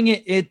were showing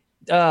it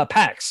at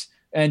PAX.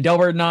 And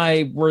Delbert and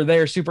I were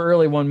there super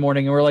early one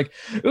morning and we're like,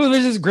 ooh,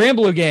 there's this Grand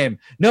Blue game.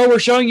 No, we're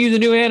showing you the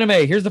new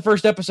anime. Here's the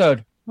first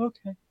episode.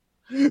 Okay.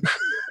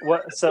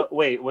 What? So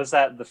wait, was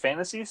that the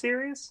fantasy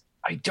series?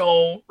 I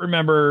don't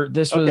remember.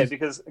 This was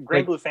because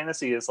Grand Blue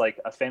Fantasy is like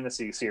a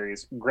fantasy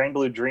series. Grand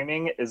Blue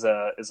Dreaming is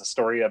a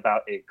story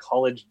about a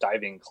college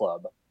diving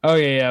club. Oh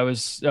yeah.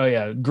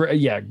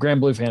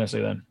 Grand Blue Fantasy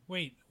then.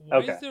 Wait, why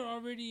is there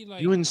already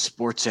like you in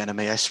sports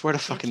anime? I swear to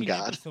fucking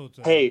God.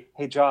 Hey,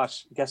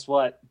 Josh, guess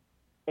what?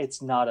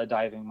 It's not a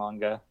diving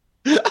manga.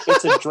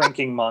 It's a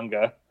drinking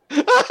manga.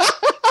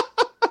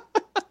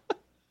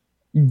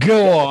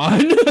 Go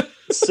on.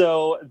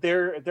 So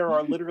there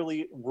are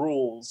literally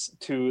rules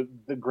to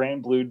the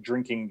Grand Blue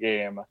drinking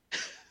game,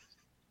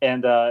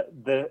 and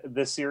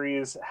the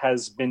series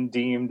has been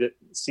deemed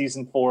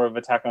season 4 of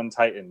Attack on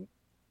Titan.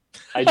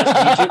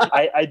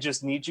 I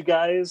just need you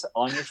guys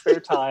on your spare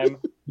time.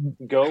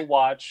 Go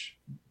watch.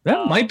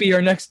 That might be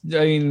our next.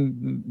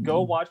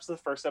 Go watch the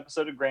first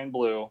episode of Grand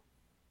Blue.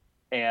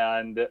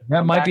 And That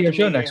come might back be a to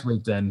show me. next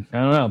week then. I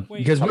don't know. Wait,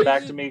 because Come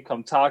back to me.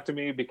 Come talk to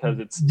me because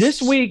it's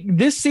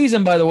this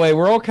season, by the way,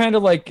 we're all kind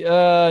of like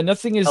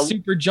nothing is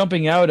super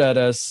jumping out at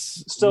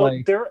us. So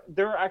like, there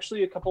are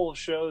actually a couple of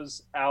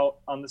shows out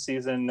on the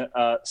season.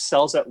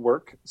 Cells at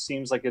Work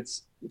seems like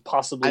it's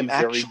possibly I'm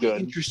very actually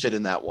good. interested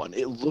in that one.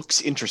 It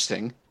looks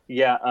interesting.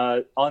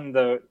 Yeah, on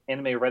the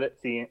anime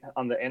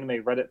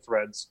Reddit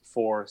threads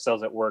for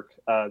Cells at Work,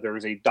 there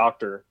is a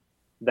doctor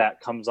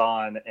that comes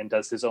on and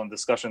does his own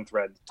discussion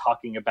thread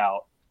talking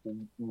about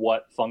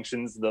what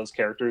functions those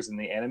characters in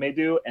the anime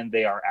do, and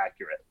they are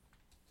accurate.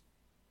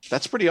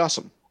 That's pretty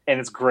awesome. And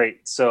it's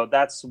great. So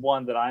that's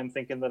one that I'm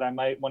thinking that I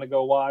might want to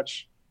go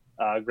watch.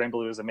 Grand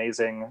Blue is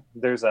amazing.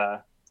 There's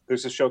a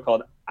show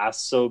called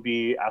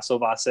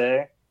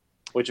Asobase,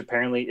 which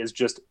apparently is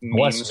just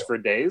memes for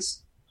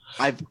days.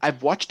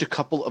 I've watched a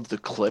couple of the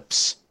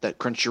clips that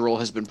Crunchyroll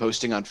has been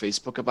posting on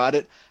Facebook about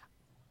it.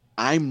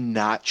 I'm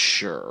not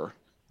sure.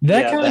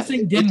 That kind of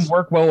thing didn't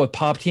work well with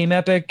Pop Team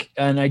Epic,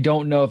 and I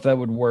don't know if that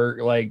would work.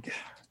 Like,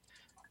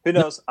 who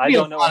knows? I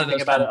don't know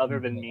anything about it other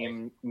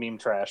than meme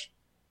trash.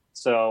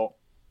 So,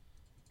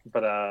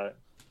 but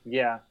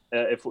yeah,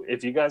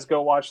 if you guys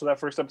go watch that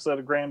first episode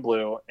of Grand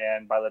Blue,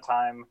 and by the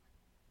time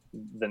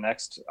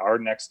our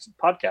next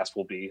podcast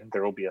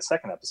there will be a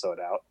second episode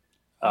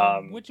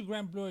out. Which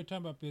Grand Blue are you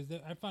talking about?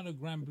 Because I found a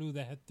Grand Blue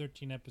that had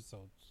 13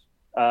 episodes.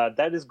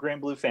 That is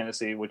Grand Blue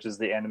Fantasy, which is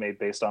the anime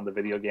based on the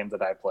video game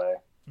that I play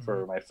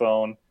for my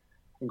phone.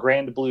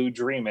 Grand Blue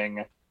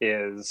Dreaming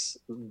is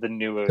the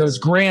newest. So it's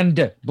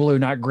Grand Blue,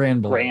 not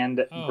Grand Blue.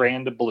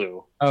 Grand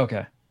Blue.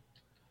 Okay.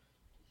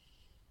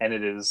 And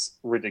it is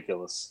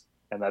ridiculous,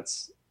 and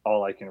that's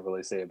all I can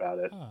really say about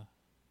it.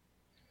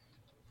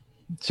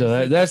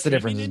 So that's the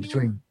difference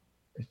between.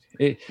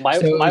 My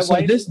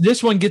wife.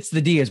 This one gets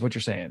the D, is what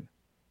you're saying.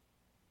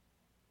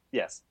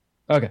 Yes.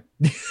 Okay.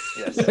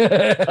 Yes.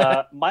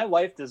 My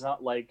wife does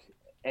not like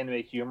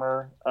anime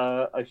humor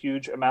a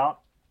huge amount,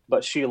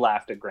 but she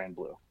laughed at Grand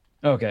Blue.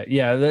 Okay,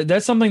 yeah,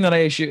 that's something that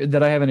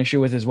I have an issue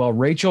with as well.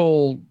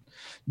 Rachel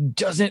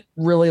doesn't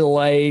really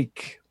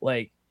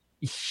like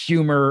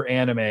humor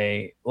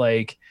anime.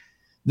 Like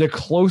the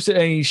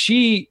closest,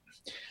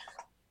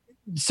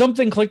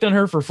 something clicked on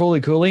her for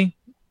Fooly Cooly,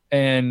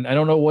 and I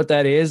don't know what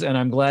that is, and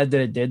I'm glad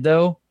that it did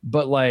though.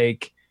 But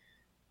like,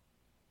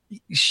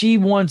 she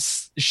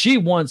wants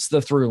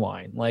the through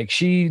line. Like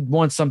she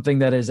wants something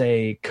that is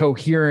a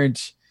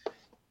coherent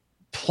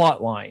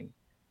plot line,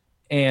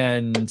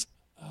 and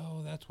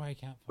that's why I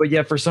can't. But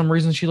yeah, for some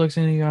reason she likes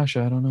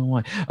Inuyasha. I don't know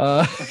why.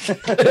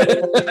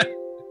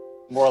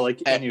 More like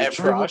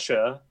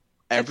Inuyasha.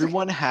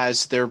 Everyone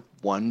has their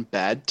one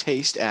bad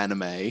taste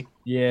anime.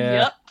 Yeah.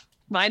 Yep.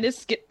 Mine is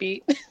Skip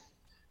Beat.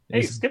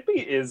 Hey, Skip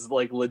Beat is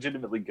like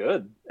legitimately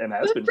good and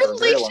has been for a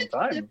very long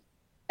time.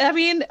 I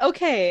mean,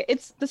 okay,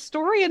 it's the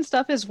story and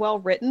stuff is well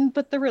written,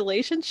 but the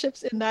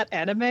relationships in that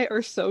anime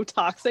are so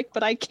toxic,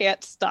 but I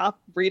can't stop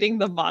reading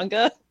the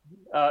manga.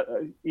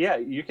 Yeah,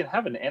 you can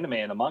have an anime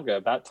and a manga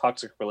about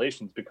toxic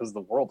relations because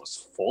the world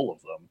is full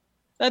of them.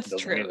 That's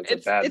true.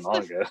 It's a bad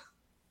manga.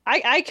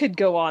 I could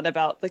go on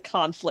about the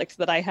conflict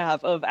that I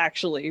have of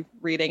actually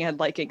reading and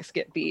liking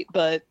Skip Beat,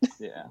 but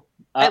yeah,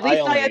 at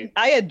least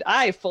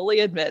I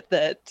fully admit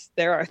that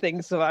there are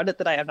things about it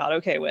that I am not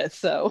okay with.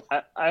 So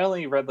I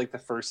only read like the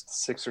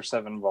first 6 or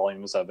 7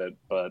 volumes of it,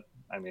 but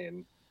I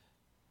mean,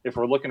 if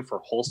we're looking for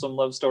wholesome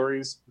love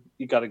stories,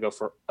 you got to go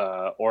for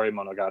Ori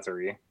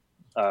Monogatari.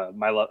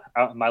 My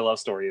love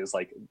story is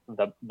like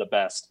the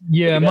best.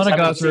 Yeah,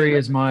 Monogatari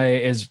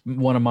is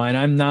one of mine.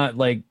 I'm not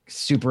like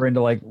super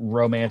into like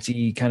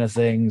romancy kind of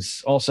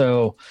things.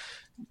 Also,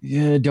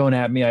 don't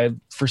at me. I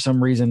for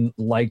some reason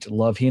liked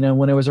Love Hina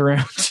when it was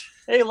around.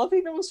 Hey, Love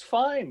Hina was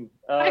fine.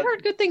 I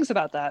heard good things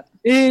about that.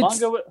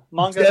 It's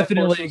manga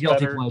definitely a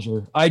guilty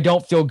pleasure. I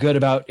don't feel good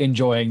about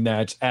enjoying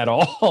that at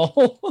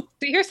all.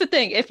 See, here's the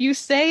thing. If you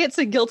say it's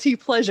a guilty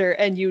pleasure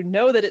and you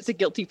know that it's a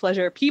guilty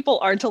pleasure, people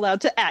aren't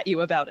allowed to at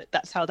you about it.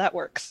 That's how that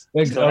works.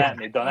 Don't at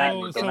me. Don't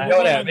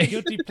at me.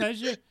 Guilty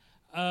pleasure?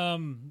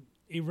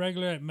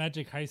 Irregular at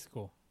Magic High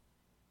School.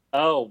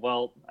 Oh,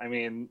 well, I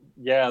mean,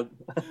 yeah,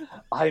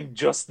 I'm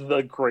just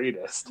the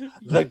greatest.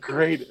 The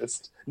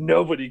greatest.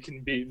 Nobody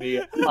can beat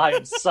me.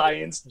 I'm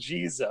Science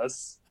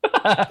Jesus.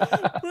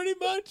 Pretty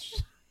much.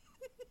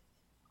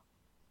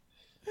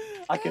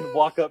 I can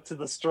walk up to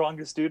the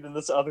strongest dude in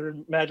this other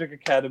Magic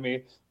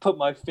Academy, put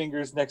my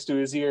fingers next to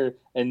his ear,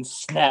 and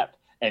snap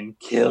and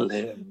kill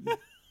him.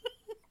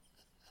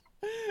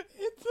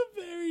 It's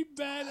a very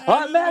bad anime.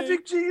 I'm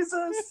Magic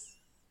Jesus!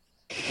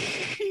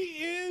 He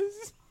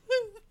is.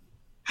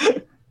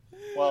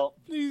 Well,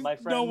 please, my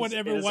friends, no one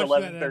ever it is watched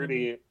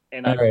 11:30,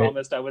 and I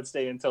promised I would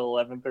stay until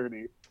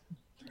 11:30.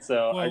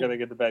 So I gotta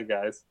get to bed,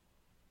 guys.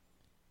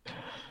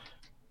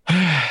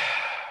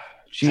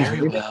 Jeez,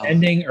 we're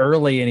ending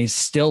early, and he's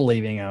still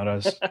leaving out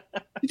us.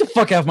 Get the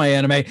fuck out of my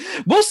anime.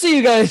 We'll see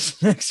you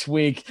guys next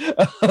week.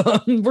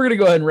 We're gonna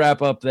go ahead and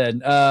wrap up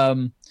then.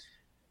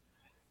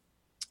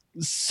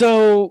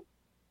 So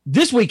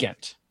this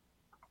weekend,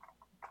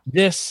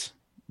 this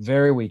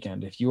very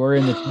weekend, if you are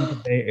in the Tampa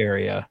Bay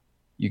area,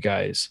 you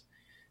guys.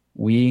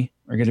 We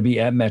are going to be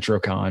at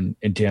MetroCon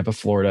in Tampa,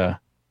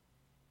 Florida,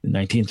 the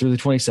 19th through the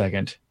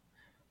 22nd.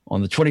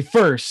 On the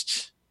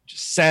 21st, which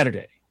is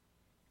Saturday.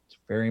 It's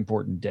a very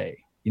important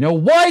day. You know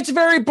why it's a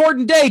very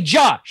important day,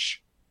 Josh?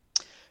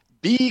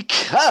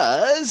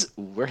 Because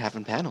we're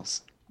having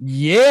panels.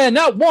 Yeah,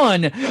 not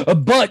one,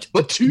 but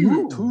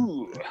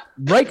two.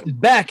 Right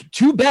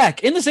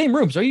back in the same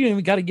room. So you don't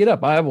even got to get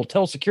up. I will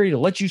tell security to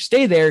let you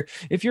stay there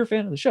if you're a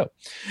fan of the show.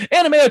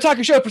 Anime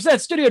Otaku Show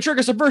presents Studio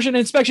Trigger Subversion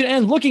Inspection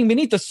and Looking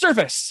Beneath the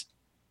Surface.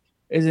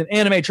 Is an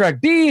anime track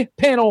B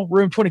panel,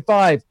 room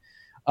 25.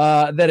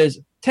 That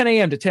is 10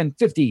 a.m. to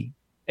 10:50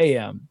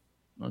 a.m.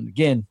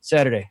 Again,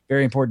 Saturday,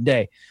 very important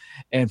day.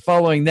 And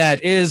following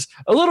that is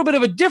a little bit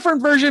of a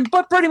different version,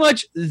 but pretty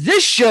much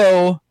this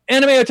show,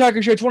 Anime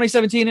Otaku Show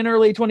 2017 and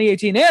early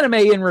 2018 Anime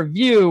in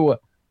Review.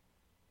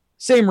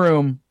 Same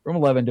room, from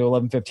 11 to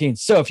 11:15.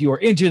 So if you are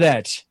into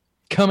that,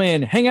 come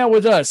in, hang out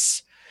with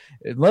us,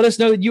 and let us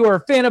know that you are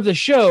a fan of the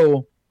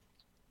show.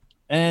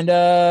 And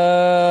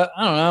I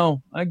don't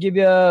know, I'll give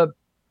you a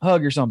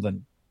hug or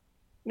something.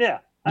 Yeah.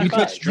 You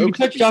can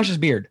touch Josh's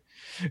beard.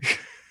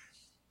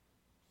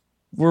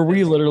 Were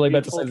we literally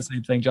about to say the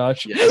same thing,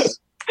 Josh? Yes.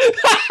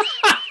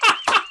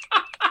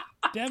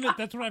 Damn it,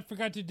 that's what I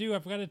forgot to do. I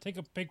forgot to take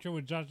a picture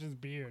with Josh's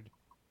beard.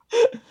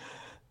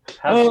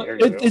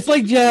 It's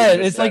like jazz.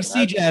 It's like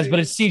C Jazz, but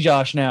it's C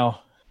Josh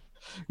now.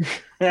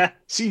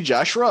 See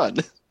Josh run.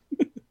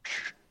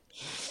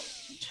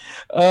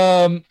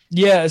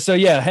 Yeah, so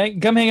yeah,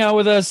 come hang out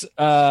with us.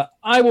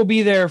 I will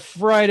be there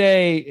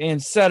Friday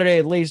and Saturday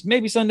at least,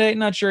 maybe Sunday,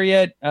 not sure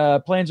yet.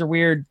 Plans are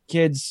weird.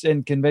 Kids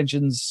and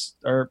conventions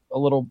are a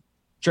little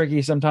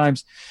tricky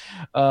sometimes.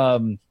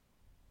 I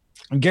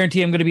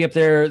guarantee I'm going to be up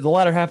there the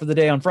latter half of the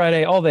day on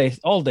Friday,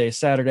 all day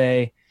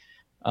Saturday.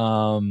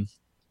 And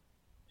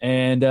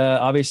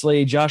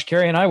obviously Josh,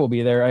 Carey, and I will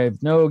be there. I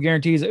have no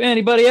guarantees of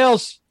anybody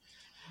else.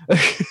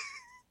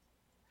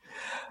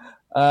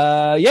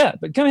 Yeah,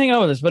 but come hang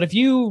out with us. But if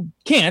you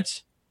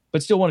can't,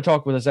 but still want to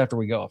talk with us after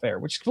we go off air,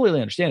 which is completely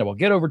understandable,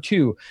 get over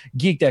to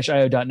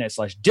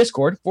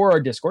geek-io.net/Discord for our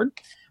Discord.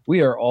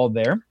 We are all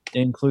there,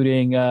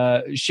 including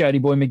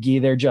Shouty Boy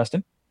McGee there,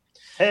 Justin.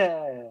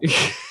 Hey.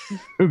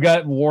 Who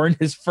got warned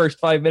his first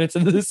 5 minutes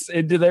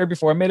into there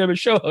before I made him a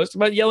show host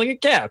about yelling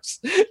at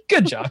caps.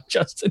 Good job,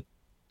 Justin.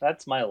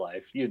 That's my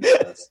life. You know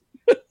this.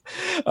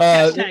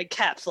 Hashtag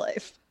caps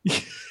life.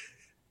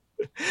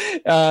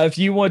 If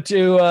you want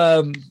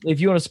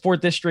to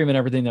support this stream and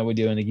everything that we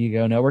do in the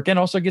Geeko Network, and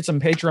also get some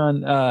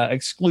Patreon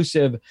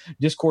exclusive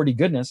Discordy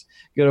goodness,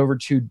 go over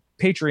to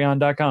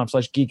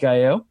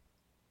patreon.com/geekio.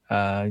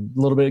 A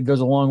little bit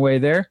goes a long way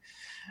there.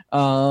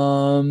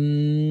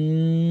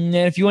 And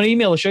if you want to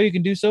email the show, you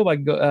can do so by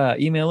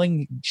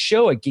emailing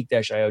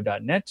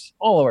show@geek-io.net.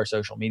 All of our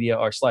social media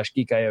are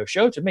 /geekio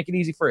show to make it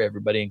easy for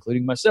everybody,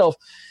 including myself.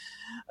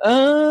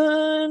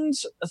 And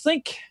I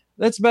think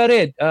that's about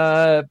it.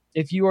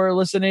 If you are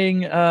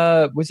listening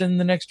within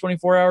the next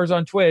 24 hours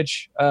on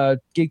Twitch,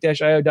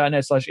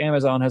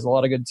 geek-io.net/Amazon has a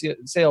lot of good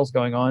sales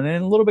going on,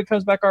 and a little bit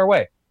comes back our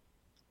way.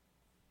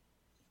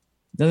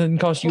 Doesn't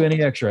cost you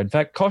any extra. In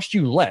fact, cost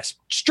you less,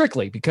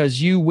 strictly because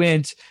you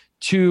went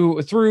through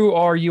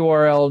our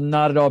URL,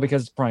 not at all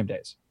because it's Prime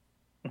Days.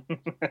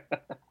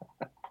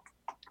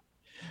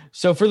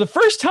 So for the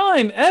first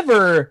time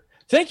ever,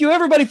 thank you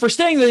everybody for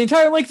staying the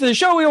entire length of the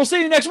show. We will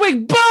see you next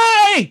week.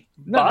 Bye!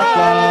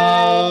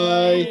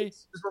 Bye.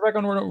 We're back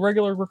on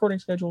regular recording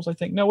schedules, I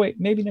think. No, wait,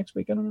 maybe next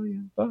week. I don't know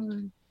yet.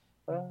 Bye.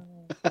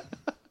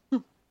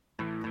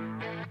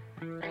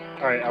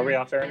 All right, are we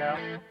off air now?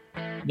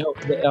 No,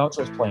 the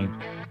outro's playing.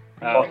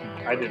 Oh,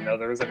 I didn't know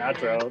there was an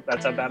outro.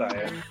 That's how bad I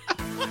am.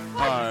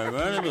 Hi,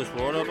 my name is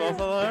Water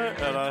Buffalo,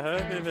 and I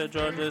hope you've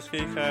enjoyed this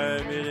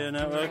Geeko Media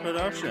Network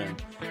production.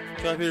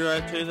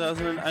 Copyright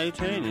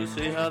 2018, you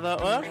see how that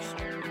works?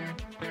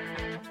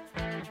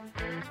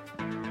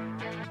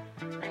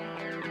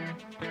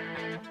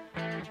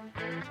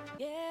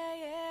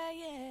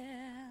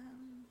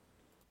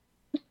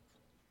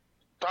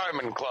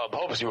 Diamond Club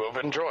hopes you have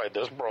enjoyed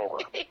this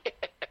program.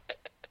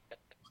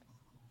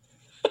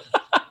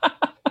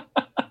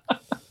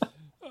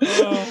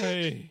 Oh,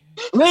 hey.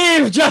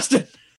 Leave, Justin!